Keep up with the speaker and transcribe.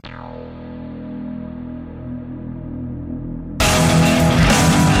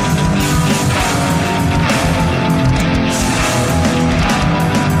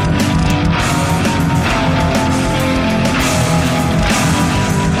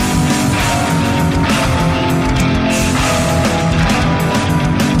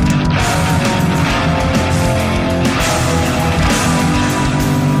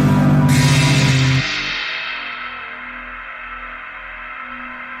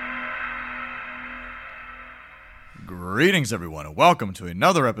Greetings, everyone, and welcome to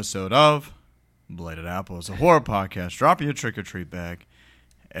another episode of Bladed Apples, a horror podcast. Drop you a trick-or-treat bag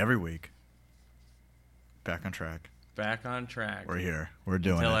every week. Back on track. Back on track. We're here. We're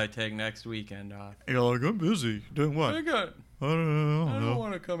doing Until it. I take next weekend off. You're like, I'm busy. Doing what? I don't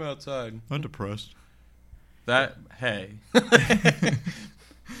want to come outside. I'm depressed. That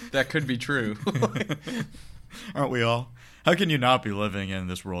could be true. Aren't we all? How can you not be living in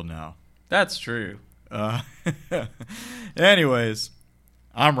this world now? That's true. Anyways,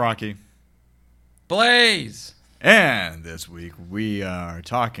 I'm Rocky. Blaze! And this week we are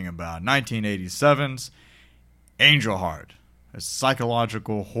talking about 1987's Angel Heart, a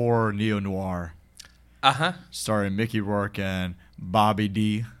psychological horror neo-noir. Uh-huh. Starring Mickey Rourke and Bobby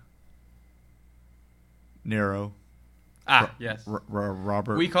D. Nero. Yes.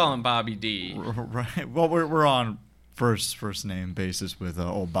 Robert. We call him Bobby D. Right. Well, we're on first name basis with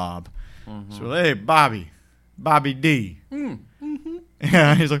old Bob. Mm-hmm. So, hey, Bobby D. Mm-hmm.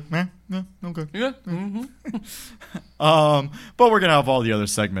 Yeah, he's like, man, yeah, okay. Yeah. Mm-hmm. But we're gonna have all the other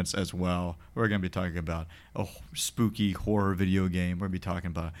segments as well. We're gonna be talking about a spooky horror video game. We're gonna be talking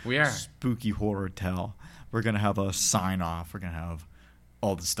about spooky horror tell. We're gonna have a sign off. We're gonna have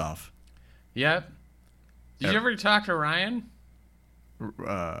all the stuff. Yep. Did you ever talk to Ryan?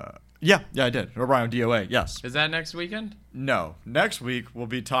 Yeah, I did. Ryan DOA, yes. Is that next weekend? No. Next week we'll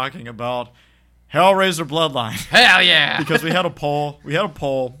be talking about Hellraiser Bloodline. Hell yeah! Because we had a poll.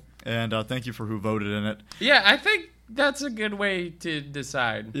 And thank you for who voted in it. Yeah, I think that's a good way to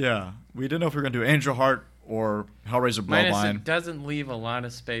decide. Yeah. We didn't know if we were going to do Angel Heart or Hellraiser Bloodline. Minus it doesn't leave a lot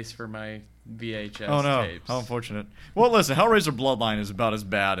of space for my VHS Oh, no. tapes. How unfortunate. Well, listen, Hellraiser Bloodline is about as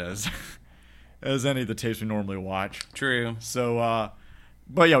bad as any of the tapes we normally watch. True. So,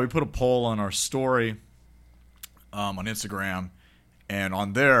 but yeah, we put a poll on our story on Instagram. And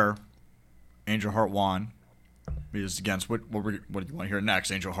on there, Angel Heart won. Is against what do you want to hear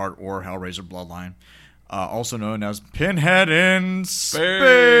next? Angel Heart or Hellraiser Bloodline, also known as Pinhead in Space.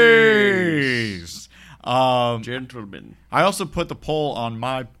 Gentlemen, I also put the poll on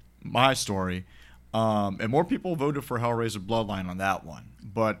my story, and more people voted for Hellraiser Bloodline on that one.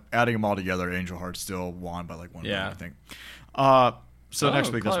 But adding them all together, Angel Heart still won by like one vote, I think. So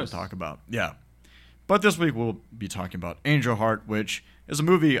next week, that's what we'll talk about. Yeah, but this week we'll be talking about Angel Heart, which is a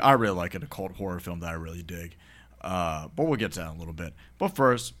movie I really like, and a cult horror film that I really dig. But we'll get to that in a little bit. But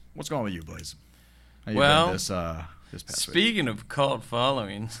first, what's going on with you, Blaze? How you been this past speaking of cult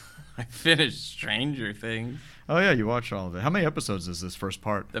followings, I finished Stranger Things. Oh, yeah, you watched all of it. How many episodes is this first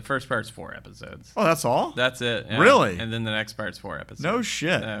part? The first part's 4 episodes. Oh, that's all? That's it. Yeah. Really? And then the next part's 4 episodes. No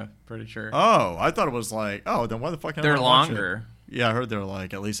shit. No, pretty sure. Oh, I thought it was like, then why the fuck can't I watch it? They're longer. Yeah, I heard they're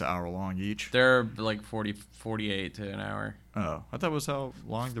like at least an hour long each. They're like 48 to an hour. Oh, I thought it was how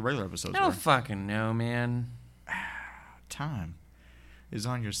long the regular episodes were. I don't fucking know, man. Time is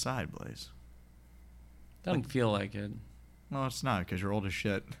on your side, Blaze. Doesn't feel like it. No, it's not, because you're old as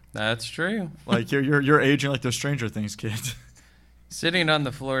shit. That's true. Like you're aging like those Stranger Things kids. Sitting on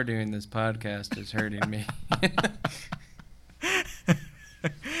the floor doing this podcast is hurting me.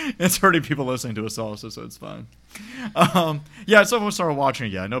 It's hurting people listening to us also, so it's fine. Yeah, so we'll start watching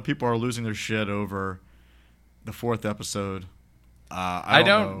it. Yeah, I know people are losing their shit over the 4th episode. I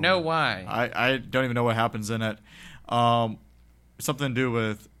don't know why. I don't even know what happens in it. Something to do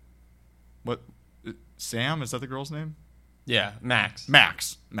with Sam? Is that the girl's name? Yeah, Max. I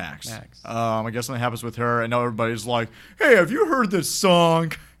guess something happens with her, and now everybody's like, "Hey, have you heard this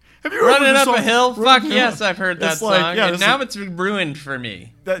song? Have you heard Running this Up song? a Hill? Fuck yes, I've heard that song. Like, yeah, and now it's been ruined for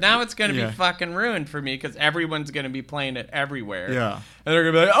me. Now it's going to yeah. be fucking ruined for me because everyone's going to be playing it everywhere. Yeah. And they're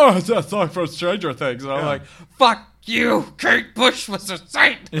going to be like, oh, it's that song from Stranger Things. And I'm like, fuck you. Kate Bush was a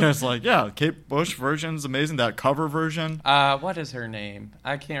saint. Yeah, it's like, Kate Bush version's amazing. That cover version. What is her name?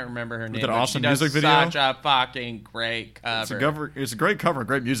 I can't remember her name. With an awesome music video. video. Such a fucking great cover. It's a great cover,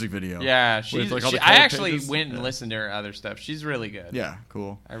 great music video. Yeah, I actually went and listened to her other stuff. She's really good. Yeah,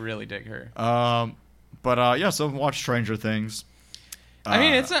 cool. I really dig her. So watch Stranger Things. I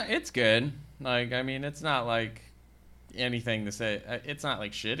mean, it's good. Like, I mean, it's not like anything to say. It's not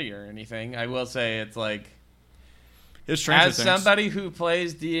like shitty or anything. I will say it's like, it's Stranger as Things. Somebody who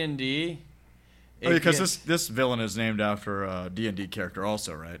plays D&D. Because this villain is named after a D&D character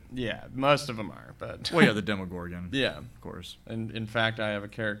also, right? Yeah, most of them are, but... Well, yeah, the Demogorgon. Yeah. Of course. And in fact, I have a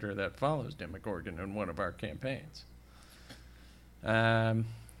character that follows Demogorgon in one of our campaigns.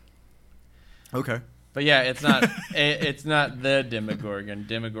 Okay. But yeah, it's not it's not the Demogorgon.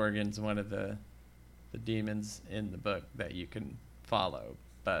 Demogorgon's one of the demons in the book that you can follow.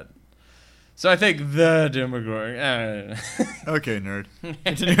 But so I think the Demogorgon. Okay, nerd.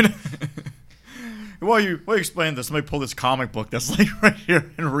 Continue. while you explain this, let me pull this comic book that's like right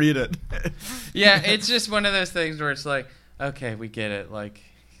here and read it. Yeah, it's just one of those things where it's like, okay, we get it. Like,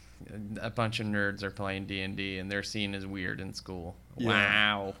 a bunch of nerds are playing D&D and they're seen as weird in school.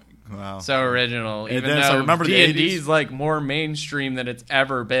 Yeah. Wow. So original. And even then, though so remember D&D is like more mainstream than it's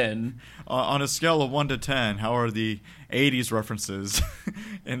ever been. On a scale of 1 to 10, how are the 80s references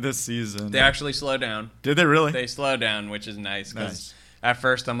in this season? They actually slow down. Did they really? They slow down, which is nice. Because at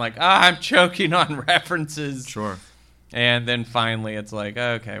first I'm like, I'm choking on references. Sure. And then finally it's like,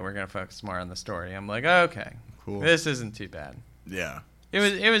 okay, we're going to focus more on the story. I'm like, okay, cool. This isn't too bad. Yeah.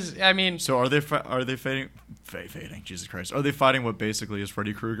 It was. I mean, so are they fighting? Jesus Christ! Are they fighting what basically is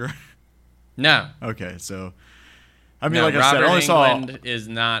Freddy Krueger? No. Okay, so I mean, no, like Robert I said, I only Englund is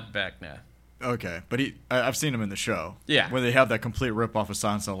not Vecna. Okay, but I've seen him in the show. Yeah, where they have that complete rip off of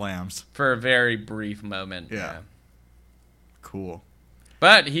Silence of the Lambs for a very brief moment. Yeah. Cool.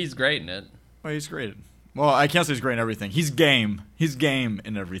 But he's great in it. Well, he's great. Well, I can't say he's great in everything. He's game. He's game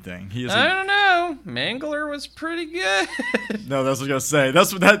in everything. I don't know. Mangler was pretty good. No, that's what I was gonna say.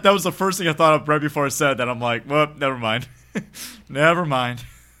 That was the first thing I thought of right before I said that. I'm like, well, never mind. Never mind.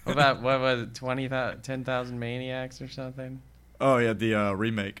 What was it? 10,000 Maniacs or something? Oh yeah, the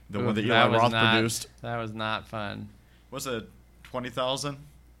remake, the one that Eli Roth produced. That was not fun. Was it 20,000?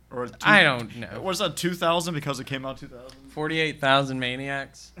 Or I don't know. Was that 2,000 because it came out 2000? 48,000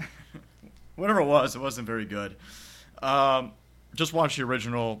 Maniacs. Whatever it wasn't very good. Just watch the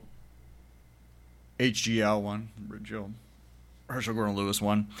original HGL one, original Herschel Gordon Lewis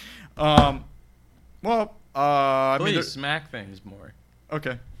one. Please smack things more.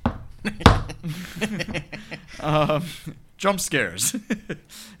 Okay. Jump scares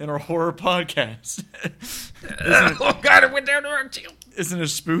in our horror podcast. Oh God! It went down to our tail. Isn't it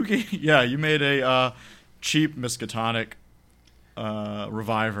spooky? Yeah, you made a cheap Miskatonic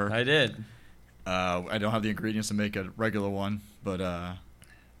reviver. I did. I don't have the ingredients to make a regular one, but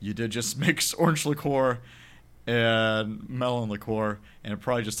you did just mix orange liqueur and melon liqueur, and it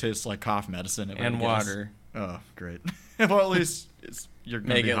probably just tastes like cough medicine. And water. Oh, great. Well, at least you're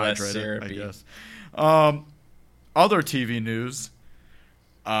going to be hydrated, less syrupy. I guess. Other TV news.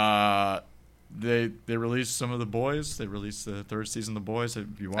 They released some of The Boys. They released the third season of The Boys. Have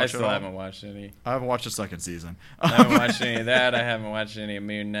you watched it? I still haven't watched any. I haven't watched the second season. I haven't watched any of that. I haven't watched any of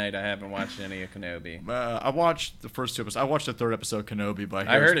Moon Knight. I haven't watched any of Kenobi. I watched the first 2 episodes. I watched the third episode of Kenobi, but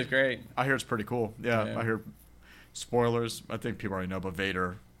I heard it's great. I hear it's pretty cool. Yeah, I hear spoilers. I think people already know, but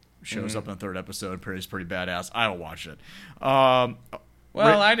Vader shows up in the third episode. He's pretty badass. I'll watch it.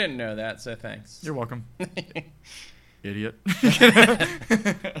 Well, I didn't know that, so thanks. You're welcome. Idiot.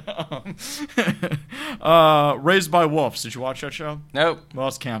 Raised by Wolves. Did you watch that show? Nope. Well,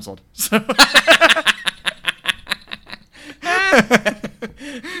 it's canceled. So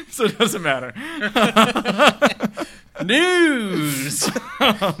it doesn't matter. News.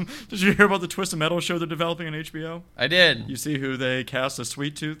 Did you hear about the Twisted Metal show they're developing on HBO? I did. You see who they cast as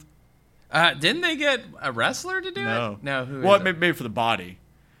Sweet Tooth? Didn't they get a wrestler to do it? No. Who? Well, maybe for the body,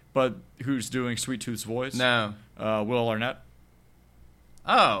 but who's doing Sweet Tooth's voice? No. Will Arnett.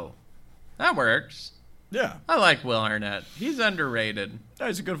 Oh, that works. Yeah. I like Will Arnett. He's underrated. Yeah,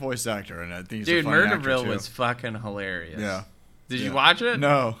 he's a good voice actor, and I think he's Dude, a funny Murderville actor was fucking hilarious. Yeah. Did you watch it?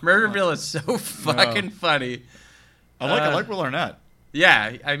 No. Murderville is so fucking funny. I like Will Arnett.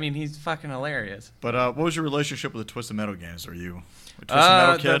 Yeah, I mean, he's fucking hilarious. But what was your relationship with the Twisted Metal games? Are you a Twisted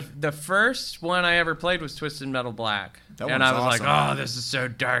Metal kid? The first one I ever played was Twisted Metal Black. And I was awesome. Like, oh, this is so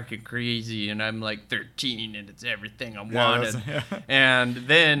dark and crazy. And I'm like 13 and it's everything I wanted. Yeah. And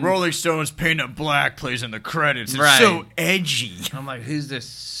then Rolling Stones Painted Black plays in the credits. It's so edgy. I'm like, who's this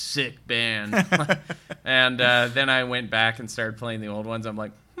sick band? And then I went back and started playing the old ones. I'm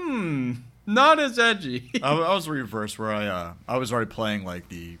like, not as edgy. I was reversed where I was already playing like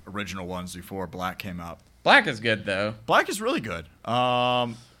the original ones before Black came out. Black is good though. Black is really good.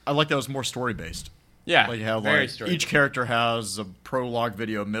 I like that it was more story based. Yeah, like you have very each character has a prologue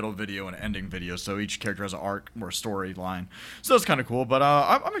video, middle video, and ending video. So each character has an arc or a storyline. So that's kind of cool. But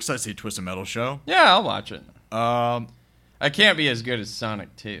I'm excited to see a Twisted Metal show. Yeah, I'll watch it. I can't be as good as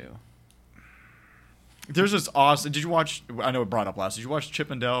Sonic 2. There's this awesome. Did you watch? I know it brought up last. Did you watch Chip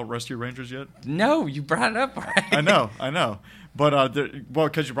and Dale Rescue Rangers yet? No, you brought it up already. I know. But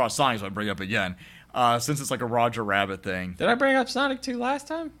because you brought Sonic, so I bring it up again. Since it's like a Roger Rabbit thing. Did I bring up Sonic 2 last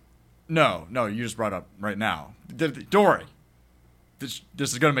time? No, you just brought it up right now. Don't worry. This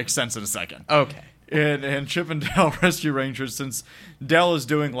is going to make sense in a second. Okay. And Chip and Dale Rescue Rangers, since Dale is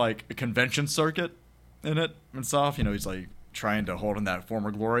doing like a convention circuit in it and stuff, he's like trying to hold in that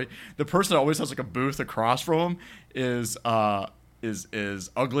former glory. The person that always has like a booth across from him is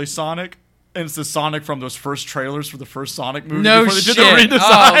Ugly Sonic, And it's the Sonic from those first trailers for the first Sonic movie. No before they shit. did the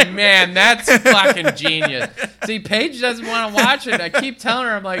redesign. Oh, man, that's fucking genius. See, Paige doesn't want to watch it. I keep telling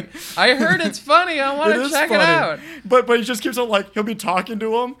her, I'm like, I heard it's funny. I want to check it out. But he just keeps on, like, he'll be talking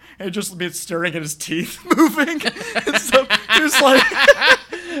to him, and just be staring at his teeth moving. And so he's like...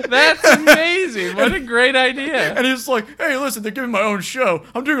 That's amazing. What a great idea. And he's like, hey, listen, they're giving my own show.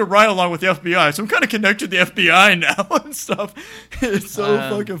 I'm doing a ride-along with the FBI, so I'm kind of connected to the FBI now and stuff. It's so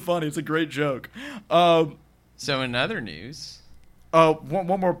fucking funny. It's a great joke. So in other news...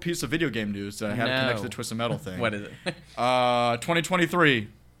 one more piece of video game news that I had to connect to the Twisted Metal thing. What is it? 2023,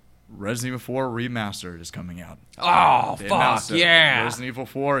 Resident Evil 4 Remastered is coming out. Oh, fuck, yeah. Resident Evil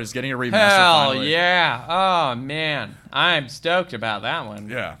 4 is getting a remaster Hell finally. yeah. Oh, man. I'm stoked about that one.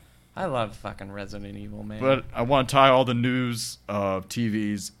 Yeah. I love fucking Resident Evil, man. But I want to tie all the news of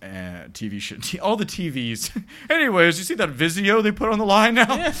TVs and TV shit. All the TVs. Anyways, you see that Vizio they put on the line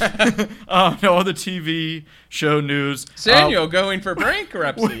now? Yeah. All the TV show news. Samuel going for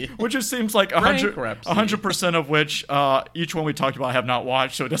bankruptcy. Which just seems like 100% of which each one we talked about I have not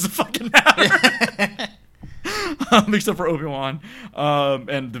watched, so it doesn't fucking matter. Except for Obi-Wan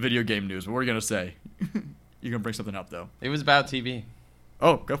and the video game news. What were you going to say? You're going to bring something up, though. It was about TV.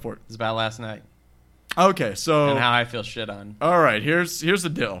 Oh, go for it. It was about last night. Okay, so... And how I feel shit on. All right, here's the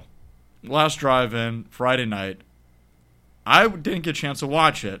deal. Last drive-in, Friday night. I didn't get a chance to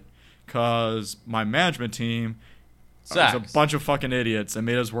watch it because my management team was a bunch of fucking idiots and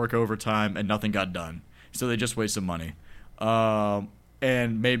made us work overtime and nothing got done. So they just wasted money.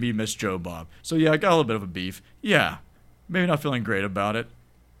 And maybe missed Joe Bob. So yeah, I got a little bit of a beef. Yeah, maybe not feeling great about it.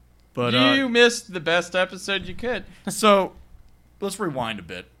 But you missed the best episode you could. So... let's rewind a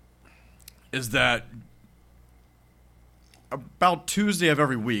bit. Is that about Tuesday of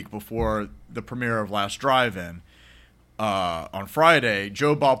every week before the premiere of Last Drive-In, on Friday,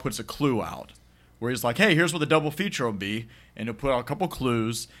 Joe Bob puts a clue out where he's like, hey, here's what the double feature will be. And he'll put out a couple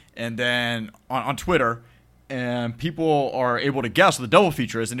clues. And then on Twitter, and people are able to guess what the double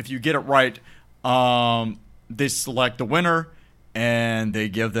feature is. And if you get it right, they select the winner and they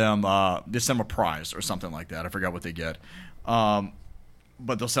give them, they send them a prize or something like that. I forgot what they get.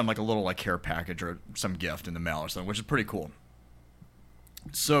 But they'll send like a little like care package or some gift in the mail or something, which is pretty cool.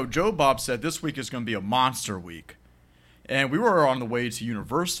 So Joe Bob said this week is going to be a monster week. And we were on the way to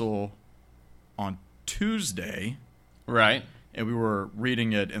Universal on Tuesday. Right. And we were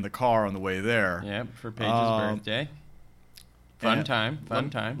reading it in the car on the way there. Yep, for Paige's birthday. Fun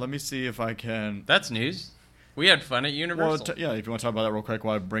time. Let me see if I can... That's news. We had fun at Universal. Well, yeah, if you want to talk about that real quick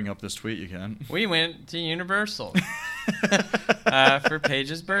while I bring up this tweet, you can. We went to Universal for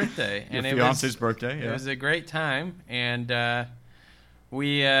Paige's birthday. Your fiance's birthday, yeah. It was a great time, and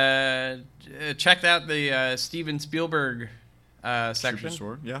we checked out the Steven Spielberg section. Tribute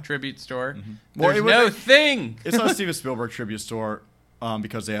store, yeah. Tribute store. Mm-hmm. There's no thing. It's not a Steven Spielberg tribute store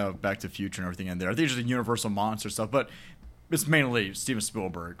because they have Back to the Future and everything in there. I think it's just a Universal Monster stuff, but it's mainly Steven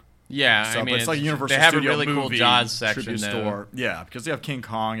Spielberg. Yeah, so, I mean, it's like Universal they have Studio a really cool Jaws section store. Yeah, because they have King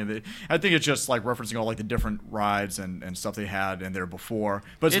Kong, and I think it's just like referencing all like the different rides and stuff they had in there before.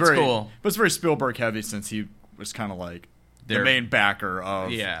 But it's very cool. But it's very Spielberg heavy since he was kind of like the main backer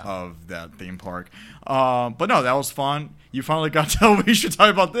of that theme park. But no, that was fun. You finally got to. We should talk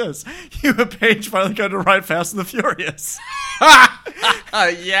about this. You and Paige finally got to ride Fast and the Furious.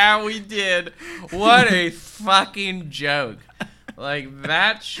 Yeah, we did. What a fucking joke. Like,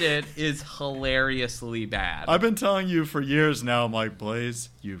 that shit is hilariously bad. I've been telling you for years now, I'm like, Blaze,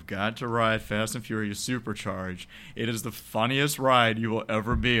 you've got to ride Fast and Furious Supercharged. It is the funniest ride you will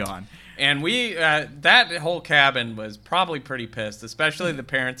ever be on. And we, that whole cabin was probably pretty pissed, especially the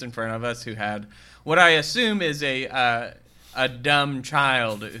parents in front of us who had what I assume is a dumb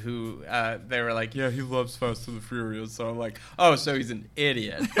child who, they were like, yeah, he loves Fast and the Furious. So I'm like, oh, so he's an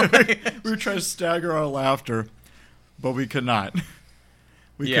idiot. We were trying to stagger our laughter. But we could not.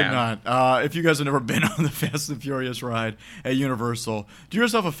 We could not. If you guys have never been on the Fast and Furious ride at Universal, do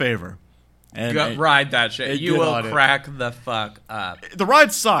yourself a favor. And ride that shit. You will crack the fuck up. The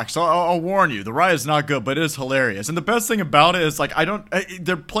ride sucks. I'll warn you. The ride is not good, but it is hilarious. And the best thing about it is, like,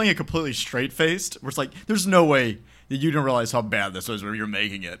 they're playing it completely straight-faced, where it's like, there's no way that you didn't realize how bad this was when you're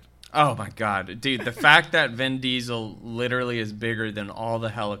making it. Oh, my God. Dude, the fact that Vin Diesel literally is bigger than all the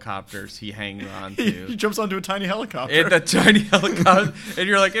helicopters he hangs on to. He jumps onto a tiny helicopter. The tiny helicopter. And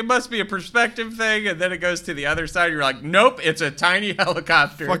you're like, it must be a perspective thing. And then it goes to the other side. You're like, nope, it's a tiny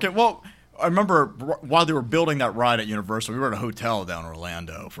helicopter. Okay, well, I remember while they were building that ride at Universal, we were at a hotel down in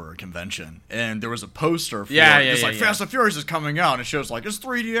Orlando for a convention, and there was a poster for it's like Fast and Furious is coming out, and it shows like it's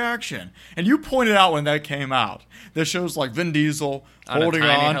 3D action. And you pointed out when that came out, that shows like Vin Diesel holding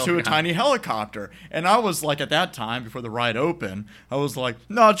on to a tiny helicopter. And I was like, at that time, before the ride opened, I was like,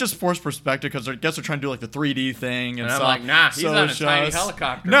 no, it's just forced perspective because I guess they're trying to do like the 3D thing. And I'm like, nah, he's on a tiny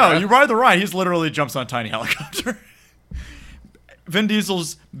helicopter. No, bro. you ride the ride. He's literally jumps on a tiny helicopter. Vin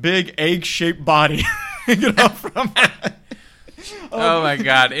Diesel's big egg-shaped body hanging up from it. Oh my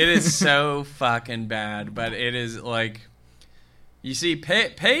god, it is so fucking bad. But it is like, you see,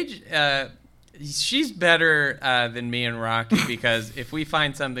 Paige, she's better than me and Rocky because if we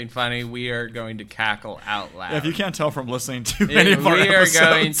find something funny, we are going to cackle out loud. Yeah, if you can't tell from listening to any of our episodes. We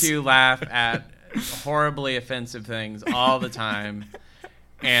are going to laugh at horribly offensive things all the time.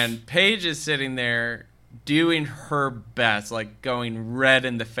 And Paige is sitting there doing her best, like going red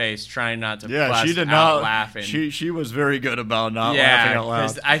in the face, trying not to bust out laughing. She was very good about not laughing out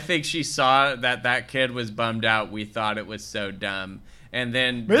loud. I think she saw that kid was bummed out. We thought it was so dumb. And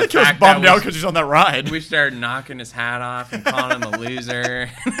then maybe the kid was bummed out because he's on that ride. We started knocking his hat off and calling him a loser.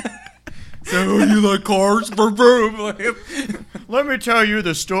 So you like cars? Let me tell you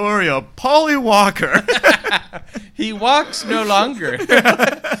the story of Polly Walker. He walks no longer.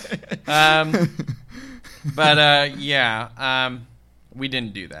 We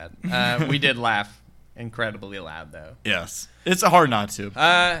didn't do that. We did laugh incredibly loud, though. Yes. It's hard not to.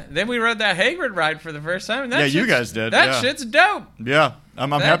 Then we rode that Hagrid ride for the first time. And you guys did. That shit's dope. Yeah.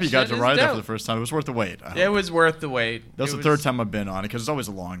 I'm happy you got to ride that for the first time. It was worth the wait. It was worth the wait. That's the third time I've been on it because it's always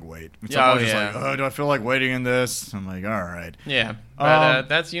a long wait. It's always like, oh, do I feel like waiting in this? I'm like, all right. Yeah. But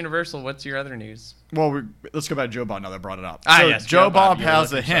that's Universal. What's your other news? Well, let's go back to Joe Bob now that I brought it up. Yes. Joe Bob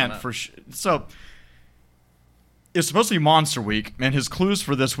has a hint for... So... It's supposed to be Monster Week, and his clues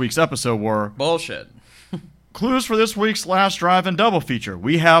for this week's episode were... Bullshit. Clues for this week's Last Drive-In double feature.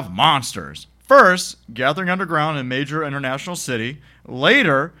 We have monsters. First, gathering underground in a major international city.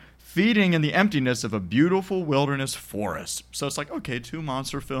 Later, feeding in the emptiness of a beautiful wilderness forest. So it's like, okay, 2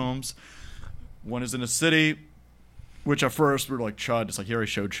 monster films. One is in a city, which at first we were like, Chud. It's like, he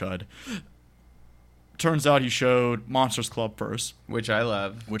already showed Chud. Turns out he showed Monsters Club first, which I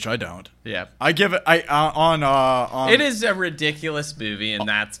love, which I don't. Yeah, I give it. On it is a ridiculous movie, and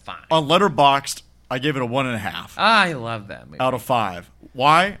that's fine. On Letterboxd, I gave it a 1.5. I love that movie. Out of 5.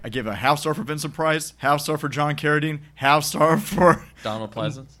 Why? I give it a half star for Vincent Price, half star for John Carradine, half star for Donald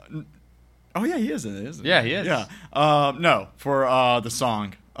Pleasance. Oh yeah, he is in it, isn't he? Yeah, he is. Yeah. No, for the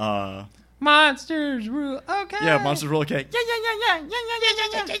song. Monsters rule okay. Yeah, Monsters rule okay.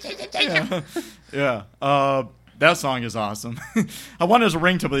 Yeah. That song is awesome. I want it as a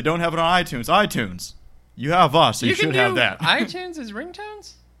ringtone, but they don't have it on iTunes. iTunes, you have us, so you should have that. iTunes is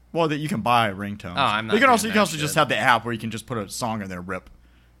ringtones? Well, that you can buy ringtones. Oh, I'm not. You can also just have the app where you can just put a song in there, rip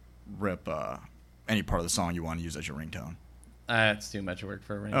any part of the song you want to use as your ringtone. That's too much work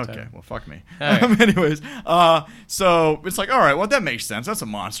for a ringtone. Okay, well, fuck me. Right. Anyways, so it's like, all right, well, that makes sense. That's a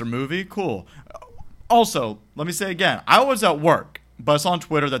monster movie. Cool. Also, let me say again, I was at work, but I saw on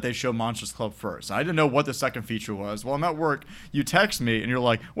Twitter that they showed Monsters Club first. I didn't know what the second feature was. Well, I'm at work. You text me, and you're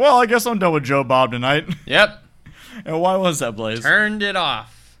like, well, I guess I'm done with Joe Bob tonight. Yep. And why was that, Blaze? Turned it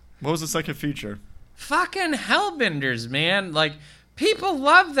off. What was the second feature? Fucking Hellbenders, man. Like, people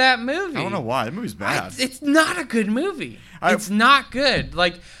love that movie. I don't know why. The movie's bad. It's not a good movie. It's not good.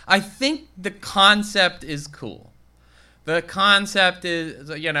 Like, I think the concept is cool. The concept is,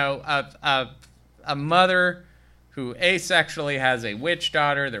 a mother who asexually has a witch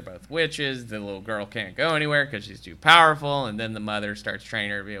daughter. They're both witches. The little girl can't go anywhere because she's too powerful. And then the mother starts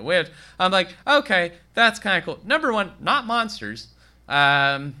training her to be a witch. I'm like, okay, that's kind of cool. Number one, not monsters.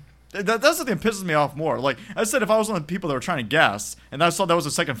 That's the thing that pisses me off more. Like I said, if I was one of the people that were trying to guess, and I saw that was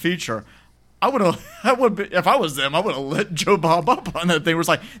a second feature, if I was them, I would have lit Joe Bob up on that thing. It was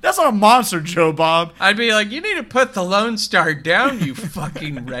like, that's not a monster, Joe Bob. I'd be like, you need to put the Lone Star down, you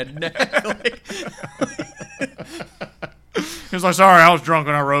fucking redneck. He's like, sorry, I was drunk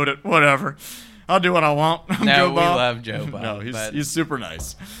when I wrote it. Whatever. I'll do what I want. No, we love Joe Bob. No, he's super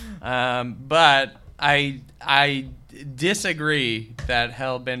nice. But I disagree that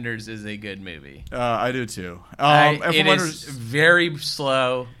Hellbenders is a good movie. I do too. It is very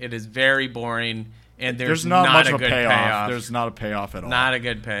slow. It is very boring, and there's not much of a good payoff. There's not a payoff at all. Not a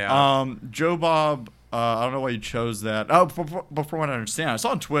good payoff. Joe Bob, I don't know why you chose that. Oh, before what I understand, I saw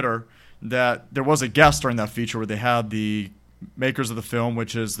on Twitter that there was a guest during that feature where they had the makers of the film,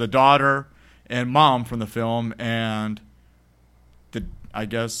 which is the daughter and mom from the film, and I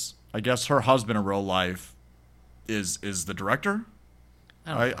guess her husband in real life is the director.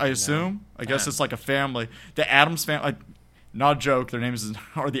 I assume. I guess it's like a family. The Addams family. Not a joke. Their names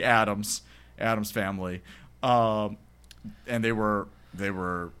are the Addams family. And they were.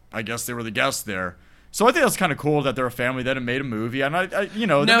 I guess they were the guests there. So I think that's kind of cool that they're a family that made a movie, and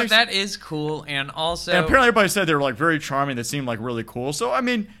that is cool, and also, and apparently everybody said they were like very charming. They seemed like really cool. So I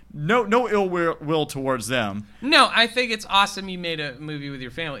mean, no ill will towards them. No, I think it's awesome you made a movie with your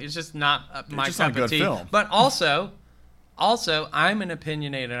family. It's just not my cup of tea. Film. But also, I'm an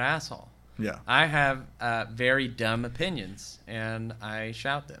opinionated asshole. Yeah, I have very dumb opinions, and I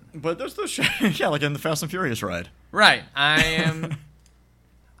shout them. But there's those, like in the Fast and Furious ride. Right, I am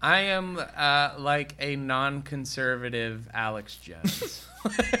like a non-conservative Alex Jones.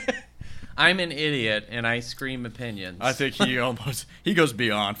 I'm an idiot, and I scream opinions. I think he goes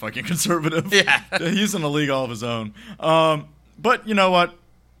beyond fucking conservative. Yeah. He's in a league all of his own. But you know what?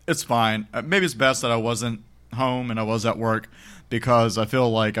 It's fine. Maybe it's best that I wasn't home and I was at work, because I feel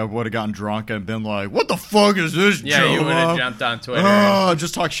like I would have gotten drunk and been like, what the fuck is this, Yeah, Joe? You would have jumped on Twitter.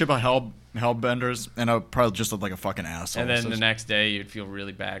 Just talk shit about hellbenders, and I would probably just look like a fucking asshole. And then the next day, you'd feel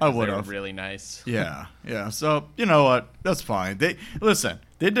really bad I because would they were have. really nice. Yeah. So, you know what? That's fine. They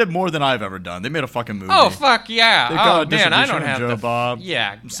did more than I've ever done. They made a fucking movie. Oh, fuck yeah. They got man, I don't distribution have from Joe Bob.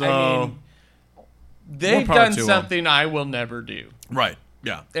 Yeah. So, I mean, they've more power done to 'em. something I will never do. Right.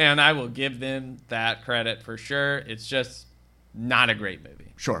 Yeah. And I will give them that credit for sure. It's just not a great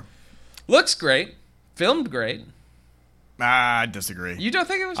movie. Sure. Looks great. Filmed great. I disagree. You don't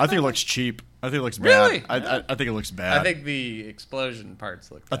think it was I think it filmed? looks cheap. I think it looks Really? bad. I think it looks bad. I think the explosion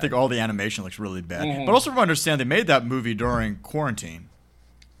parts look bad. I think all the animation looks really bad. Mhm. But also understand they made that movie during quarantine.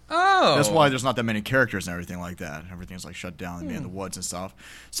 Oh. That's why there's not that many characters and everything like that. Everything's like shut down and be in the woods and stuff.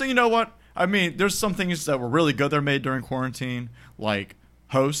 So you know what? I mean, there's some things that were really good that were made during quarantine, like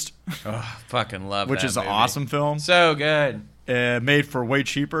Host, Oh, fucking love which that is an movie. awesome film. So good. Made for way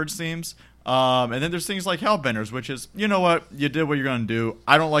cheaper, it seems. And then there's things like Hellbenders, which is, you know what? You did what you're going to do.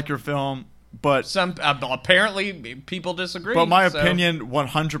 I don't like your film, but Some apparently people disagree. but my so- opinion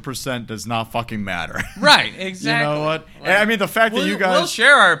 100% does not fucking matter. Right, exactly. You know what? And I mean, the fact that you guys we'll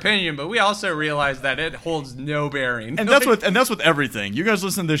share our opinion, but we also realize that it holds no bearing. and that's with everything. You guys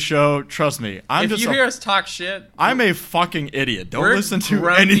listen to this show, trust me. If you hear us talk shit, I'm a fucking idiot. Don't we're listen to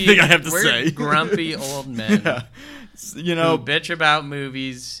grumpy- anything I have to we're say. grumpy old men Yeah. You who know, bitch about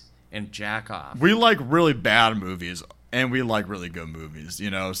movies and jack off. we like really bad movies and we like really good movies,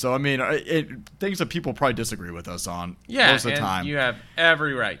 you know. So I mean, things that people probably disagree with us on Yeah, most of the and time. you have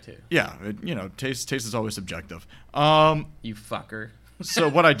every right to. Yeah, taste is always subjective. You fucker. So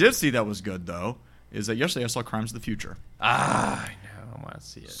what I did see that was good though is that yesterday I saw Crimes of the Future. I know. I want to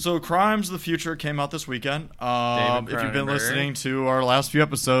see it. So Crimes of the Future came out this weekend. David If you've been Cronenberg. listening to our last few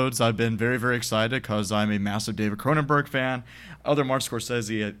episodes, I've been very, very excited because I'm a massive David Cronenberg fan. Other Martin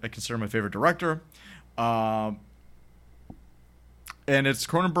Scorsese, I consider my favorite director. And it's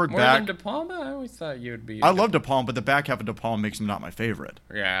Cronenberg More back. than De Palma? I always thought you would be. I love De Palma, but the back half of De Palma makes him not my favorite.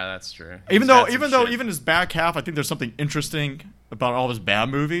 Yeah, that's true. Even He's though had some shit. his back half, I think there's something interesting about all of his bad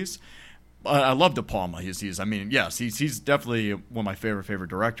movies. I love De Palma. He's definitely one of my favorite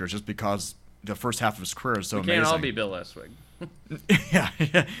directors, just because the first half of his career is so We amazing. can't all be Bill Luswig.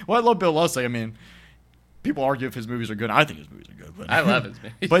 yeah. Well, I love Bill Lustig. I mean, people argue if his movies are good. I think his movies are good. But I love his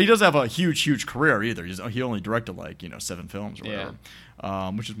movies. But he doesn't have a huge career either. He only directed 7 films or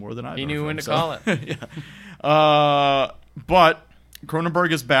whatever, which is more than I. He knew when to call it. Yeah. But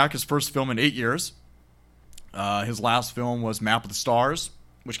Cronenberg is back. His first film in 8 years. His last film was Map of the Stars,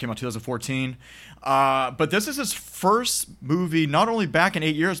 which came out 2014. But this is his first movie, not only back in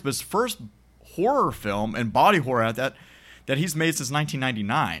 8 years, but his first horror film and body horror at that he's made since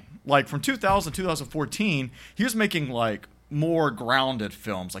 1999. Like from 2000 to 2014, he was making like more grounded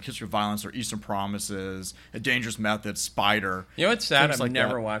films like History of Violence or Eastern Promises, A Dangerous Method, Spider. You know what's sad? Things I've like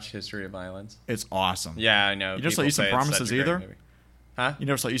never that. watched History of Violence. It's awesome. Yeah, I know. You never saw People Eastern say it's Promises such a great either? movie. Huh? You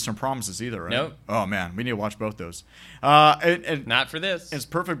never saw Eastern Promises either, right? Nope. Oh man, we need to watch both those. And Not for this. it's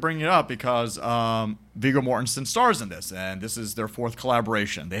perfect bringing it up because Viggo Mortensen stars in this, and this is their fourth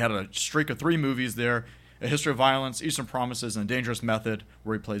collaboration. They had a streak of 3 movies there: A History of Violence, Eastern Promises, and A Dangerous Method,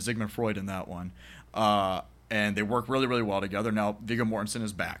 where he plays Sigmund Freud in that one. And they work really, really well together. Now Viggo Mortensen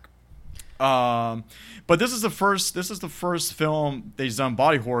is back. But this is the first film they've done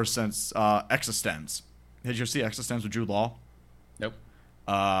body horror since Existenz. Did you see Existenz with Jude Law? Nope.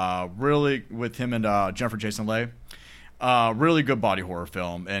 Really with him and Jennifer Jason Leigh. Really good body horror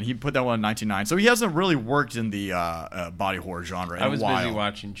film, and he put that one in 1999. So he hasn't really worked in the body horror genre in I was a while. busy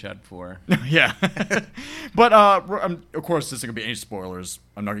watching Chud 4. Yeah. But, of course, this isn't going to be any spoilers.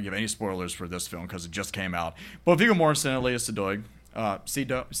 I'm not going to give any spoilers for this film because it just came out. But Viggo Mortensen and Lea Sedgwick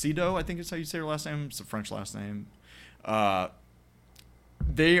Seydoux, I think is how you say her last name. It's a French last name.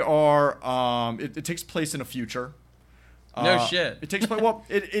 They are. It takes place in a future. No shit. It takes place. Well,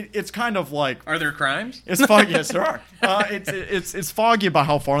 it's kind of like. Are there crimes? It's foggy. Yes, there are. It's foggy about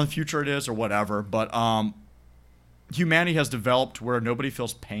how far in the future it is or whatever. But humanity has developed where nobody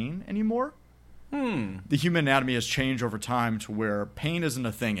feels pain anymore. The human anatomy has changed over time to where pain isn't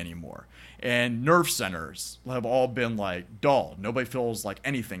a thing anymore, and nerve centers have all been like dulled. Nobody feels like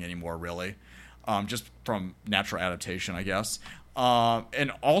anything anymore, really, just from natural adaptation, I guess.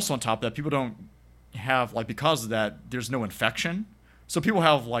 And also on top of that, people don't have like because of that, there's no infection. So people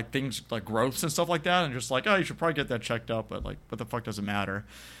have like things like growths and stuff like that, and just like, oh, you should probably get that checked up, but like, what the fuck does it matter?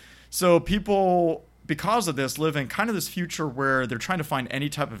 So people, because of this, live in kind of this future where they're trying to find any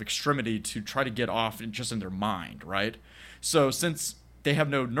type of extremity to try to get off just in their mind, right? So since they have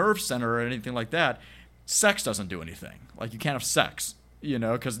no nerve center or anything like that, sex doesn't do anything. Like you can't have sex,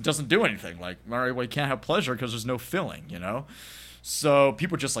 because it doesn't do anything. Like, all right, well, you can't have pleasure because there's no filling, So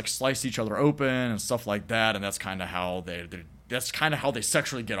people just like slice each other open and stuff like that, and that's kind of how they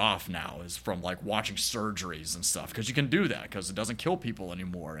sexually get off now, is from like watching surgeries and stuff, because you can do that because it doesn't kill people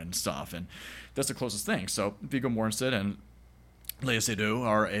anymore and stuff, and that's the closest thing. So Viggo Mortensen and Léa Seydoux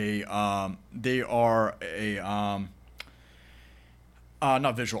are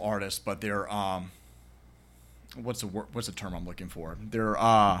not visual artists, but they're what's the term I'm looking for? They're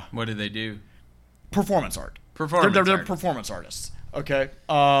what do they do? Performance art. They're performance artists. Okay,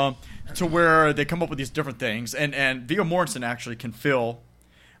 to where they come up with these different things, and Viggo Mortensen actually can feel,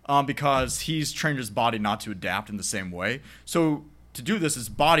 because he's trained his body not to adapt in the same way. So to do this, his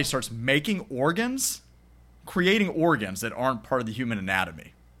body starts making organs, creating organs that aren't part of the human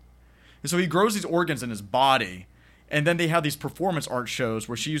anatomy. And so he grows these organs in his body, and then they have these performance art shows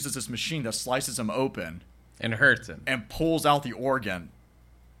where she uses this machine that slices him open and hurts him and pulls out the organ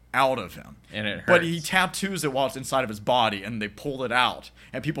out of him, and it hurts. But he tattoos it while it's inside of his body, and they pull it out,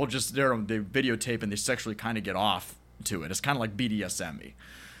 and people just they videotape and they sexually kind of get off to it. It's kind of like BDSM-y,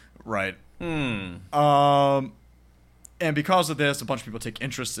 right? And because of this, a bunch of people take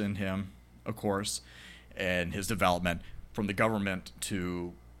interest in him, of course, and his development, from the government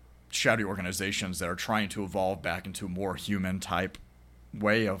to shadowy organizations that are trying to evolve back into a more human type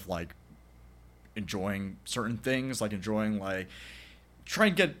way of like enjoying certain things, like try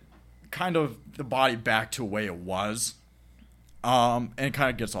and get kind of the body back to the way it was, and it kind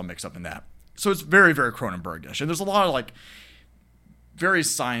of gets all mixed up in that. So it's very, very Cronenberg-ish, and there's a lot of like very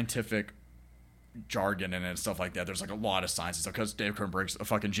scientific jargon in it and stuff like that. There's like a lot of science and stuff because Dave Cronenberg's a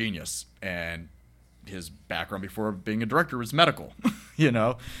fucking genius, and his background before being a director was medical,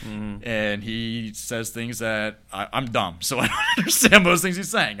 and he says things that I'm dumb, so I don't understand most things he's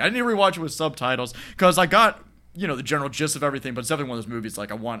saying. I didn't even rewatch it with subtitles because I got the general gist of everything, but it's definitely one of those movies I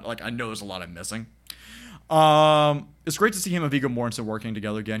know there's a lot I'm missing. It's great to see him and Viggo Mortensen working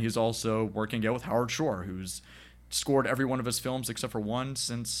together again. He's also working again with Howard Shore, who's scored every one of his films except for one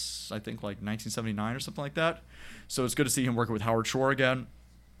since I think like 1979 or something like that. So it's good to see him working with Howard Shore again.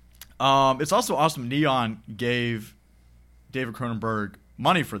 It's also awesome Neon gave David Cronenberg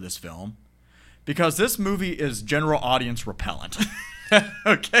money for this film because this movie is general audience repellent.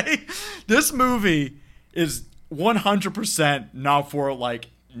 Okay? This movie is 100% not for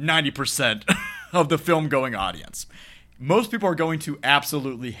like 90% of the film going audience. Most people are going to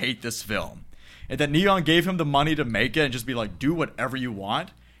absolutely hate this film. And that Neon gave him the money to make it and just be like, do whatever you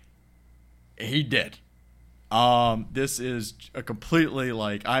want. He did. This is a completely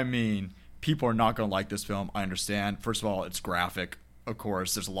people are not going to like this film. I understand. First of all, it's graphic. Of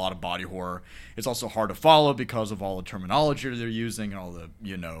course, there's a lot of body horror. It's also hard to follow because of all the terminology they're using and all the,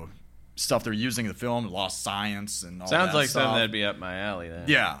 stuff they're using in the film, lost science and all that. Sounds like stuff. something that'd be up my alley then.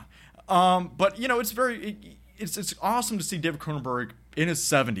 Yeah. But it's awesome to see David Cronenberg in his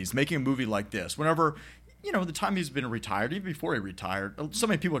 70s making a movie like this. Whenever, the time he's been retired, even before he retired, so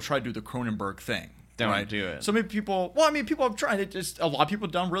many people have tried to do the Cronenberg thing. Don't do it. So many people, people have tried it. Just a lot of people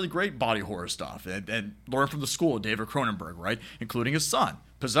have done really great body horror stuff and learned from the school of David Cronenberg, right? Including his son.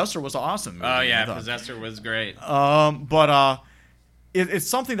 Possessor was an awesome movie. Oh yeah, Possessor was great. It's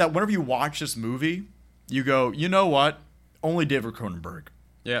something that whenever you watch this movie, you go, you know what? Only David Cronenberg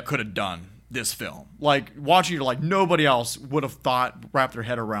could have done this film. Like, watching it, like, nobody else would have wrapped their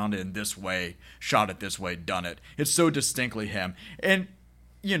head around it in this way, shot it this way, done it. It's so distinctly him. And,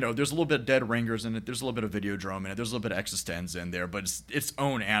 there's a little bit of Dead Ringers in it. There's a little bit of Videodrome in it. There's a little bit of Existenz in there, but it's its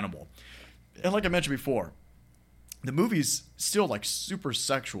own animal. And like I mentioned before, the movie's still, like, super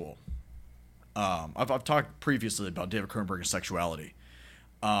sexual. I've talked previously about David Cronenberg's sexuality.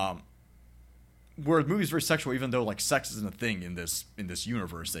 where the movie's very sexual, even though like sex isn't a thing in this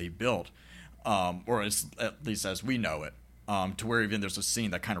universe that he built, or at least as we know it, to where even there's a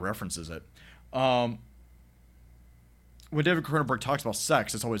scene that kind of references it. When David Cronenberg talks about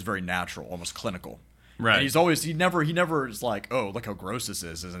sex, it's always very natural, almost clinical. Right. And he never is like, oh, look how gross this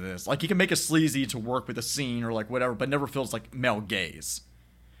is, isn't it? Like, he can make it sleazy to work with a scene or like whatever, but never feels like male gaze.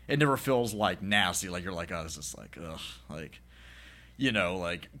 It never feels like nasty. Like, you're like, oh, it's just like, ugh, like, you know,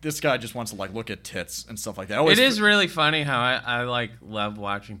 like, this guy just wants to like look at tits and stuff like that. It is really funny how I like love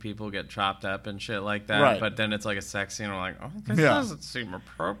watching people get chopped up and shit like that. Right. But then it's like a sex scene. I'm like, oh, this doesn't seem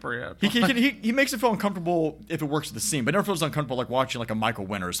appropriate. He makes it feel uncomfortable if it works with the scene, but never feels uncomfortable like watching like a Michael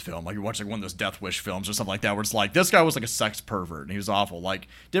Winters film, like you watch like one of those Death Wish films or something like that, where it's like this guy was like a sex pervert and he was awful. Like,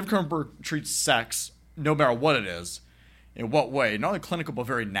 David Cronenberg treats sex, no matter what it is, in what way, not only clinical but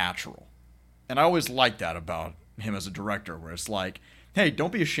very natural. And I always like that about him as a director, where it's like, hey,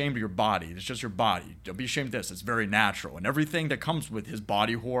 don't be ashamed of your body. It's just your body. Don't be ashamed of this. It's very natural. And everything that comes with his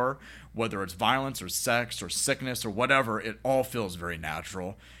body horror, whether it's violence or sex or sickness or whatever, it all feels very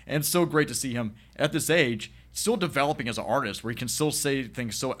natural. And it's so great to see him at this age still developing as an artist, where he can still say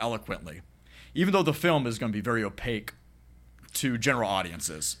things so eloquently, even though the film is going to be very opaque to general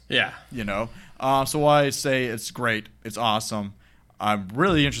audiences. Yeah. You know? So I say it's great. It's awesome. I'm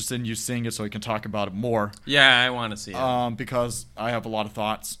really interested in you seeing it so we can talk about it more. Yeah, I want to see it. Because I have a lot of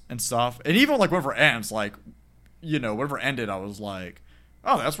thoughts and stuff. And even like whenever it ends, like, you know, whenever it ended, I was like,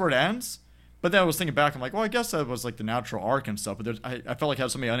 oh, that's where it ends? But then I was thinking back, I'm like, well, I guess that was like the natural arc and stuff. But I felt like I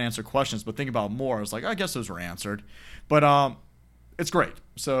had so many unanswered questions. But thinking about it more, I was like, I guess those were answered. But it's great.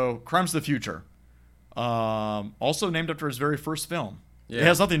 So, Crimes of the Future. Also named after his very first film. Yeah. It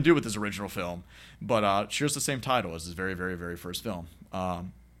has nothing to do with his original film, but shares the same title as his very, very, very first film.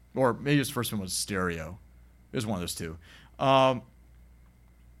 Or maybe his first film was Stereo. It was one of those two. I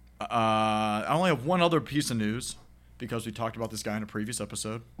only have one other piece of news, because we talked about this guy in a previous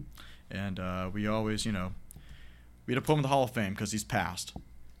episode. And we always, you know, we had to put him in the Hall of Fame because he's passed.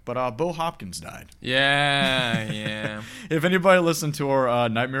 But Bo Hopkins died. Yeah. If anybody listened to our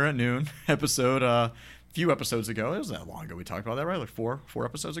Nightmare at Noon episode, few episodes ago. It wasn't that long ago we talked about that, right? Like four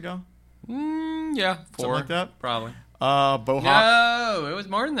episodes ago? Yeah, 4. Something like that? Probably. No, it was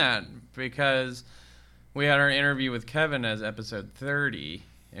more than that, because we had our interview with Kevin as episode 30,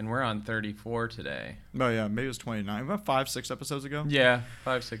 and we're on 34 today. Oh, yeah, maybe it was 29. About 5-6 episodes ago? Yeah,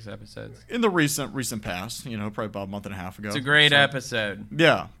 5-6 episodes. In the recent past, you know, probably about a month and a half ago. It's a great episode.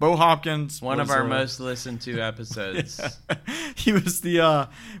 Yeah, Bo Hopkins. One of our most listened to episodes. Yeah. He was the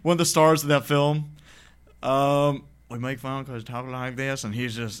one of the stars of that film. We make fun because he's talking like this, and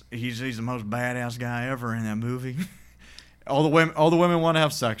he's the most badass guy ever in that movie. all the women want to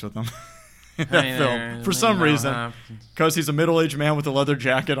have sex with him in that film for some reason, because he's a middle-aged man with a leather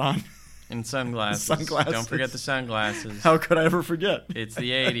jacket on and sunglasses. Don't forget the sunglasses. How could I ever forget? It's the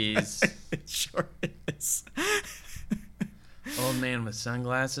 80s. It sure is. Old man with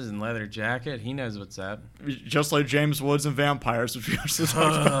sunglasses and leather jacket. He knows what's up. Just like James Woods and vampires, which we also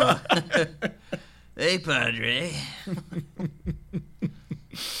talked about. Hey, Padre.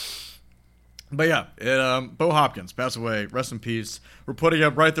 But yeah, Bo Hopkins passed away. Rest in peace. We're putting it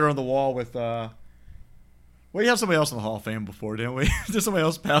right there on the wall with. We had somebody else in the Hall of Fame before, didn't we? Did somebody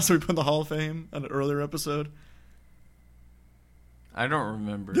else pass? We put in the Hall of Fame on an earlier episode. I don't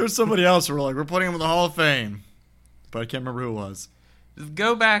remember. There's somebody else who we're putting him in the Hall of Fame, but I can't remember who it was. Just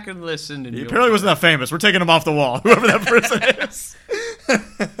go back and listen. He apparently wasn't that famous. We're taking him off the wall, whoever that person is.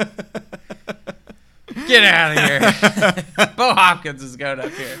 Get out of here. Bo Hopkins is going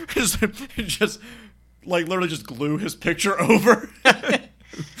up here. just like literally just glue his picture over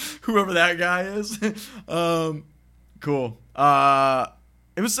whoever that guy is. Cool.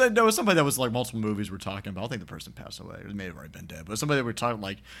 It was somebody that was like multiple movies we're talking about. I think the person passed away. It may have already been dead, but somebody that we're talking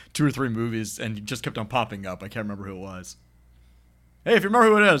like 2 or 3 movies and he just kept on popping up. I can't remember who it was. Hey, if you remember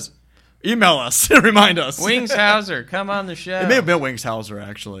who it is, email us and remind us. Wings Hauser, come on the show. It may have been Wings Hauser,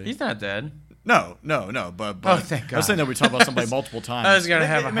 actually. He's not dead. No, but oh, thank God. I was saying that we talked about somebody multiple times. I was going to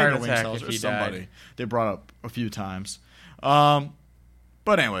have a heart attack if he somebody died. They brought up a few times. But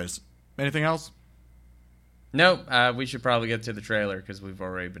anyways, anything else? Nope. We should probably get to the trailer because we've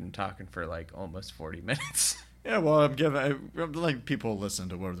already been talking for like almost 40 minutes. Yeah, well, I'm like people listen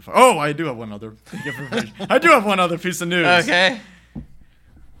to whatever the fuck. Oh, I do have one other. I do have one other piece of news. Okay.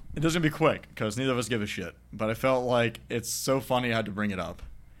 It doesn't be quick because neither of us give a shit. But I felt like it's so funny I had to bring it up.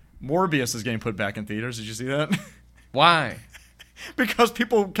 Morbius is getting put back in theaters. Did you see that? Why? Because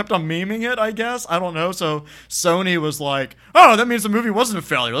people kept on memeing it, I guess. I don't know. So Sony was like, oh, that means the movie wasn't a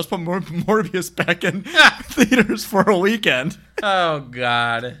failure. Let's put Morbius back in theaters for a weekend. Oh,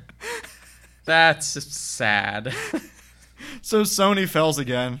 God. That's sad. So Sony fails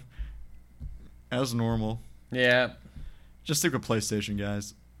again, as normal. Yeah. Just stick with PlayStation,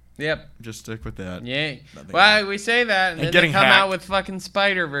 guys. Yep. Just stick with that. Yay. Well, we say that, and then they come out with fucking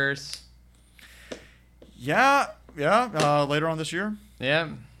Spider-Verse. Yeah. Later on this year. Yeah.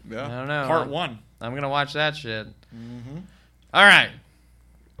 I don't know. Part 1. I'm gonna watch that shit. Mm-hmm. All right.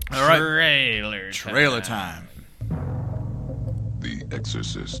 Trailer time. The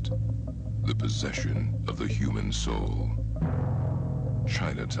Exorcist. The possession of the human soul.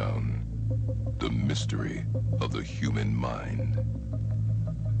 Chinatown. The mystery of the human mind.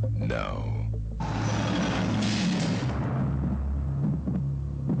 Now.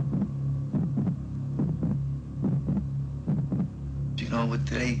 Do you know what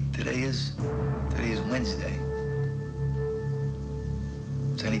today is? Today is Wednesday.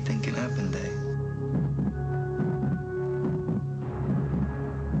 So anything can happen today.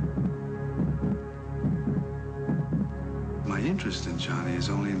 My interest in Johnny is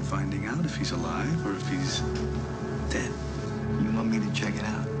only in finding out if he's alive or if he's dead. You want me to check it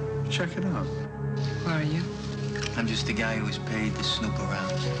out? Check it out. Who are you? I'm just the guy who was paid to snoop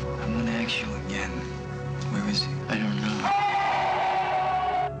around. I'm gonna ask you again. Where is he? I don't know.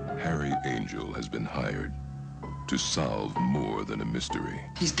 Harry Angel has been hired to solve more than a mystery.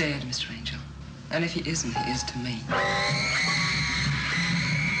 He's dead, Mr. Angel. And if he isn't, he is to me.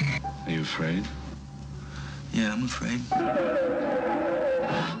 Are you afraid? Yeah, I'm afraid.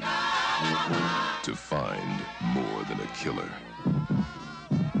 To find more than a killer.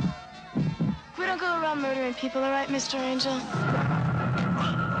 We don't go around murdering people, all right, Mr. Angel?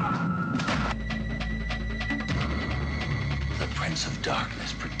 The Prince of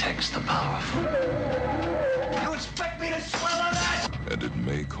Darkness protects the powerful. You expect me to swallow that? And it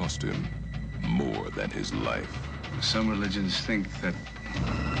may cost him more than his life. Some religions think that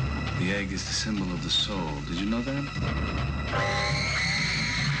the egg is the symbol of the soul. Did you know that?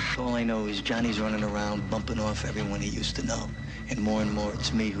 All I know is Johnny's running around bumping off everyone he used to know. And more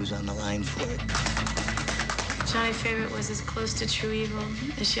it's me who's on the line for it. Johnny's favorite was as close to true evil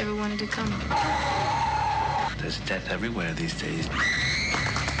as she ever wanted to come. There's death everywhere these days.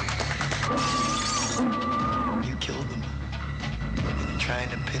 You killed him. You're trying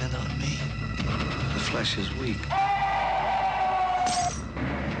to pin it on me. The flesh is weak.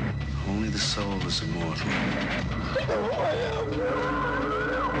 Only the soul is immortal.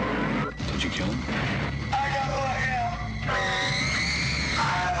 Did you kill him?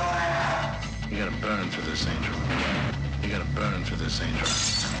 You gotta burn for this, Angel. You gotta burn for this, Angel.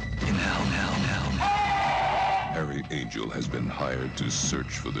 In hell. Harry Angel has been hired to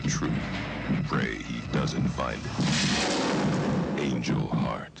search for the truth. Pray he doesn't find it. Angel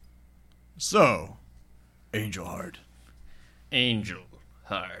Heart. So, Angel Heart.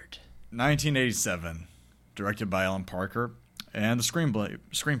 1987, directed by Alan Parker, and the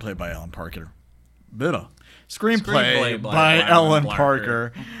screenplay by Alan Parker. Screenplay by Alan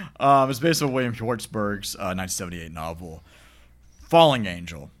Parker. It's based on William Schwartzberg's 1978 novel, Falling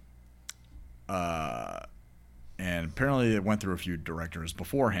Angel. And apparently it went through a few directors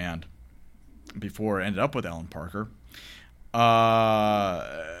beforehand, before it ended up with Alan Parker.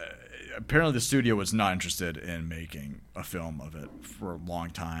 Apparently the studio was not interested in making a film of it for a long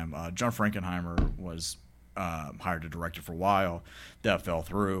time. John Frankenheimer was hired to direct it for a while. That fell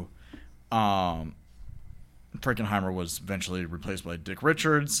through. Frankenheimer was eventually replaced by Dick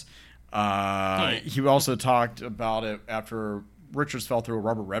Richards. He also talked about it after Richards fell through.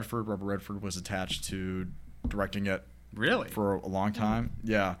 Robert Redford was attached to directing it. Really? For a long time.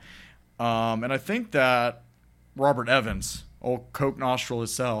 Yeah. And I think that Robert Evans, old Coke nostril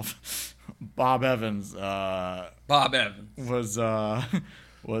himself, Bob Evans. Was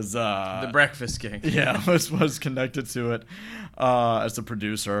the Breakfast King. Yeah, was connected to it as the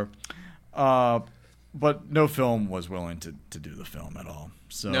producer. But no film was willing to do the film at all.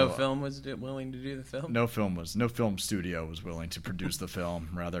 So no film was willing to do the film? No film studio was willing to produce the film,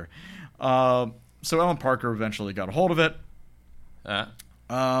 rather. So Alan Parker eventually got a hold of it.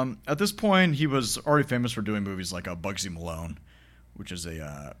 At this point, he was already famous for doing movies like Bugsy Malone, which is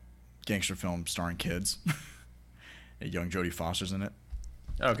a gangster film starring kids. Young Jodie Foster's in it.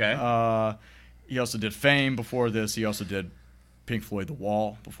 Okay. He also did Fame before this. He also did Pink Floyd The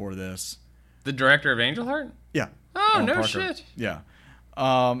Wall before this. The director of Angel Heart? Yeah. Oh, Alan no Parker. shit. Yeah.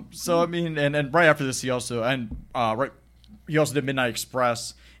 So I mean, and right after this, he also did Midnight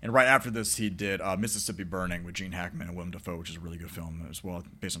Express, and right after this, he did Mississippi Burning with Gene Hackman and Willem Dafoe, which is a really good film as well,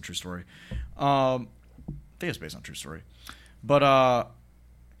 based on true story. I think it's based on true story, but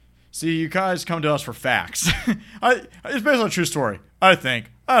see, you guys come to us for facts. It's based on a true story. I think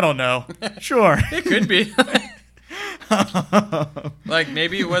I don't know. Sure. It could be. Like,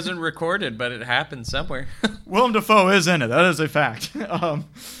 maybe it wasn't recorded, but it happened somewhere. Willem Dafoe is in it. That is a fact.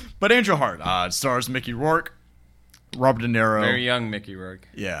 But Angel Heart it stars Mickey Rourke, Robert De Niro. Very young Mickey Rourke.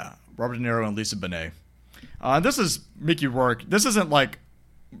 Yeah, Robert De Niro and Lisa Bonet. This is Mickey Rourke. This isn't like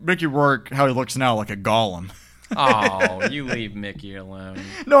Mickey Rourke, how he looks now, like a golem. Oh, you leave Mickey alone.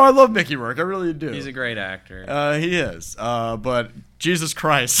 No, I love Mickey Rourke. I really do. He's a great actor. He is. But Jesus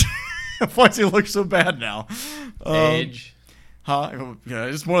Christ. Why does he look so bad now? Age. Huh? Yeah,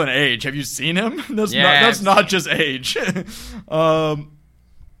 it's more than age. Have you seen him? Yeah, not just age.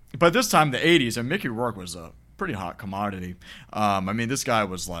 But this time, the 80s, and Mickey Rourke was a pretty hot commodity. I mean, this guy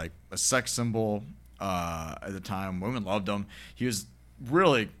was like a sex symbol at the time. Women loved him. He was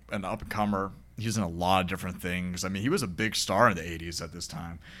really an up-and-comer. He was in a lot of different things. I mean, he was a big star in the 80s at this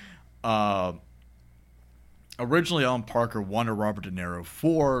time. Originally, Alan Parker wanted Robert De Niro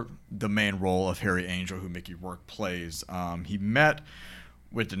for the main role of Harry Angel, who Mickey Rourke plays. He met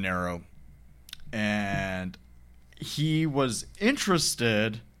with De Niro, and he was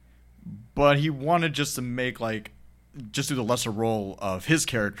interested, but he wanted just to make, just do the lesser role of his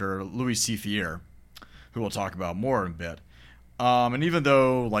character, Louis C. who we'll talk about more in a bit. And even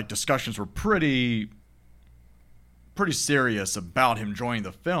though, discussions were pretty serious about him joining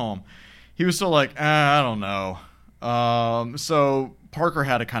the film, he was still like, I don't know. So Parker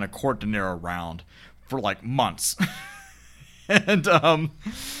had to kind of court De Niro around for months. And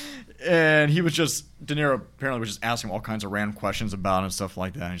he was De Niro apparently was just asking him all kinds of random questions about him and stuff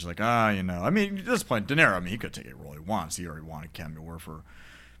like that. And he's like, I mean, at this point, De Niro, he could take it role he wants. He already won a Academy Award for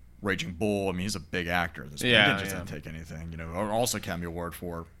Raging Bull. I mean, he's a big actor at this point. He didn't just take anything, Also Academy Award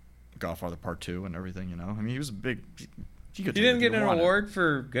for Godfather Part 2 and everything, I mean, he was a big... He didn't get an award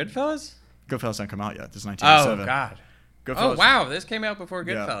for Goodfellas? Goodfellas hadn't come out yet. This is 1987. Oh, God. Goodfellas, oh, wow. This came out before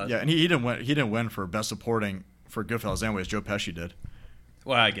Goodfellas. Yeah, and he didn't win. He didn't win for Best Supporting for Goodfellas anyways. Joe Pesci did.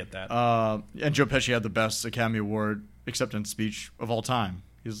 Well, I get that. And Joe Pesci had the best Academy Award acceptance speech of all time.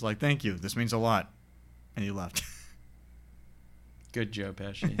 He was like, thank you. This means a lot. And he left. Good Joe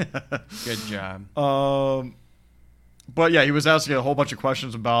Pesci. Good job. But yeah, he was asking a whole bunch of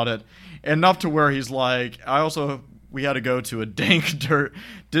questions about it. Enough to where he's like, we had to go to a dank,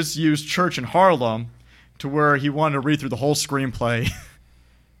 disused church in Harlem to where he wanted to read through the whole screenplay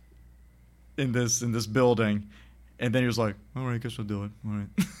in this building. And then he was like, all right, I guess I'll do it. All right.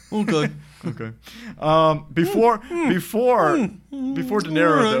 Okay. Okay. Before De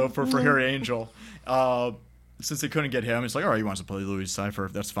Niro, though, for Harry Angel, since they couldn't get him, it's like, all right, he wants to play Louis Cypher.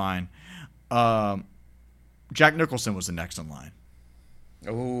 That's fine. Jack Nicholson was the next in line.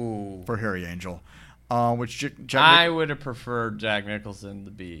 Oh. For Harry Angel. I would have preferred Jack Nicholson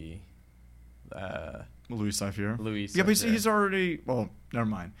to be Louis Cypher. Yeah, but he's already... Well, never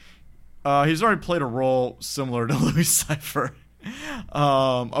mind. He's already played a role similar to Louis Cypher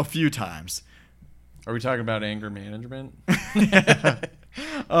a few times. Are we talking about anger management?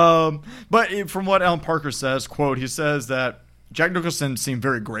 But from what Alan Parker says, quote, he says that Jack Nicholson seemed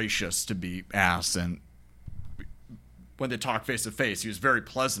very gracious to be asked, and when they talked face to face, he was very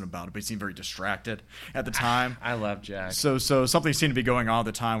pleasant about it, but he seemed very distracted at the time. I love Jack. So something seemed to be going on at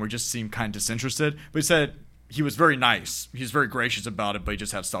the time where he just seemed kind of disinterested. But he said he was very nice. He was very gracious about it, but he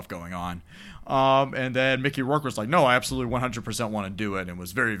just had stuff going on. And then Mickey Rourke was like, no, I absolutely 100% want to do it, and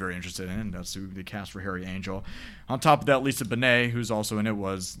was very, very interested in it. And that's who they cast for Harry Angel. On top of that, Lisa Bonet, who's also in it,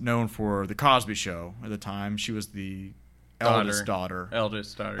 was known for The Cosby Show at the time. She was the eldest daughter. I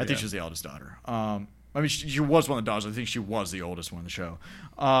think she was the eldest daughter. I mean, she was one of the daughters. I think she was the oldest one in the show.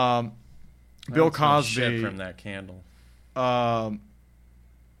 Bill Cosby. Shit from that candle.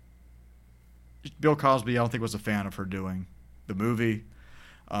 Bill Cosby, I don't think was a fan of her doing the movie.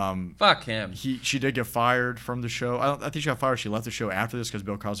 Fuck him. She did get fired from the show. I think she got fired. She left the show after this because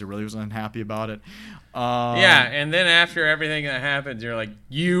Bill Cosby really was unhappy about it. Yeah, and then after everything that happens, you're like,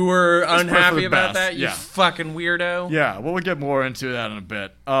 you were unhappy about that? You fucking weirdo? Yeah, well, we'll get more into that in a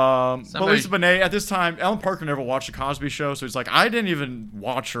bit. But Lisa Bonet, at this time, Alan Parker never watched The Cosby Show, so he's like, I didn't even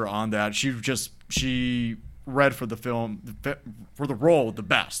watch her on that. She read for the film, for the role the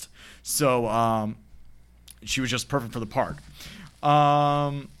best. So she was just perfect for the part.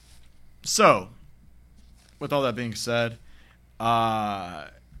 So, with all that being said,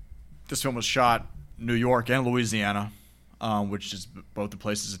 this film was shot in New York and Louisiana, which is both the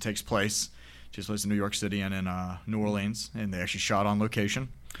places it takes place. It takes place in New York City and in New Orleans, and they actually shot on location.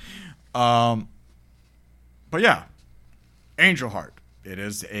 But yeah, Angel Heart. It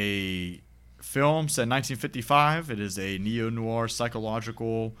is a film set in 1955. It is a neo-noir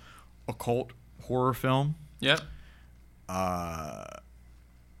psychological occult horror film. Yep.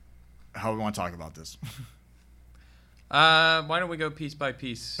 how we want to talk about this. Why don't we go piece by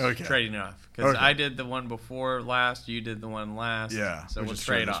piece, trading off? Because I did the one before last, you did the one last. Yeah. So we'll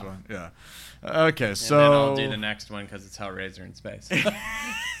trade off. Yeah. Okay, so... And then I'll do the next one because it's Hellraiser in space.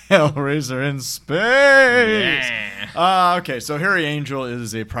 Hellraiser in space! Yeah. Okay, so Harry Angel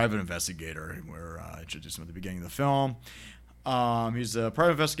is a private investigator. We're introduced him at the beginning of the film. He's a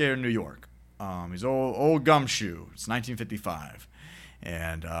private investigator in New York. He's old gumshoe. It's 1955.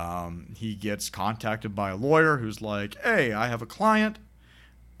 And he gets contacted by a lawyer who's like, hey, I have a client.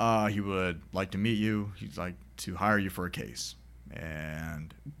 He would like to meet you. He'd like to hire you for a case.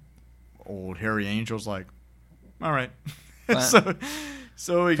 And old Harry Angel's like, all right.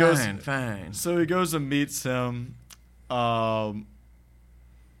 so he goes. Fine. So he goes and meets him.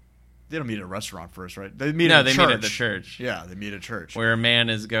 They don't meet at a restaurant first, right? They meet at the church. Yeah, they meet at church. Where a man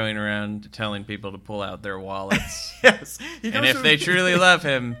is going around telling people to pull out their wallets. Yes. And if they truly love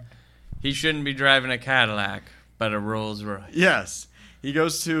him, he shouldn't be driving a Cadillac, but a Rolls Royce. Yes. He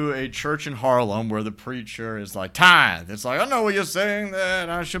goes to a church in Harlem where the preacher is like, tithe. It's like, I know what you're saying that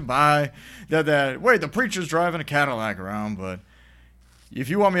I should buy. Wait, the preacher's driving a Cadillac around, but if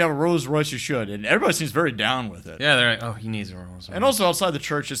you want me to have a Rolls Royce, you should. And everybody seems very down with it. Yeah, they're like, oh, he needs a Rolls Royce. And also outside the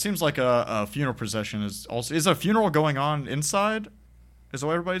church, it seems like a funeral procession is also... Is a funeral going on inside? Is that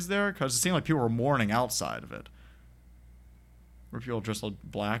why everybody's there? Because it seemed like people were mourning outside of it. Where people dressed like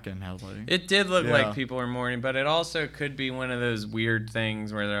black and had like... It did look like people were mourning, but it also could be one of those weird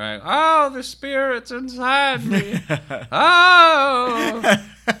things where they're like, oh, the spirit's inside me. Oh!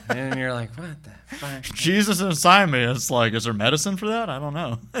 And you're like, what the fuck? Jesus inside me. It's like, is there medicine for that? I don't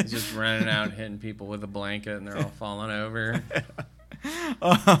know. He's just running out hitting people with a blanket and they're all falling over.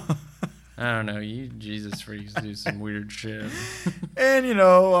 I don't know. You Jesus freaks do some weird shit. And,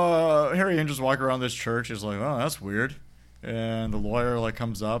 Harry Angel's walking around this church. He's like, oh, that's weird. And the lawyer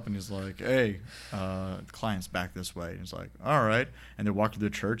comes up and he's like, hey, the client's back this way. And he's like, all right. And they walk to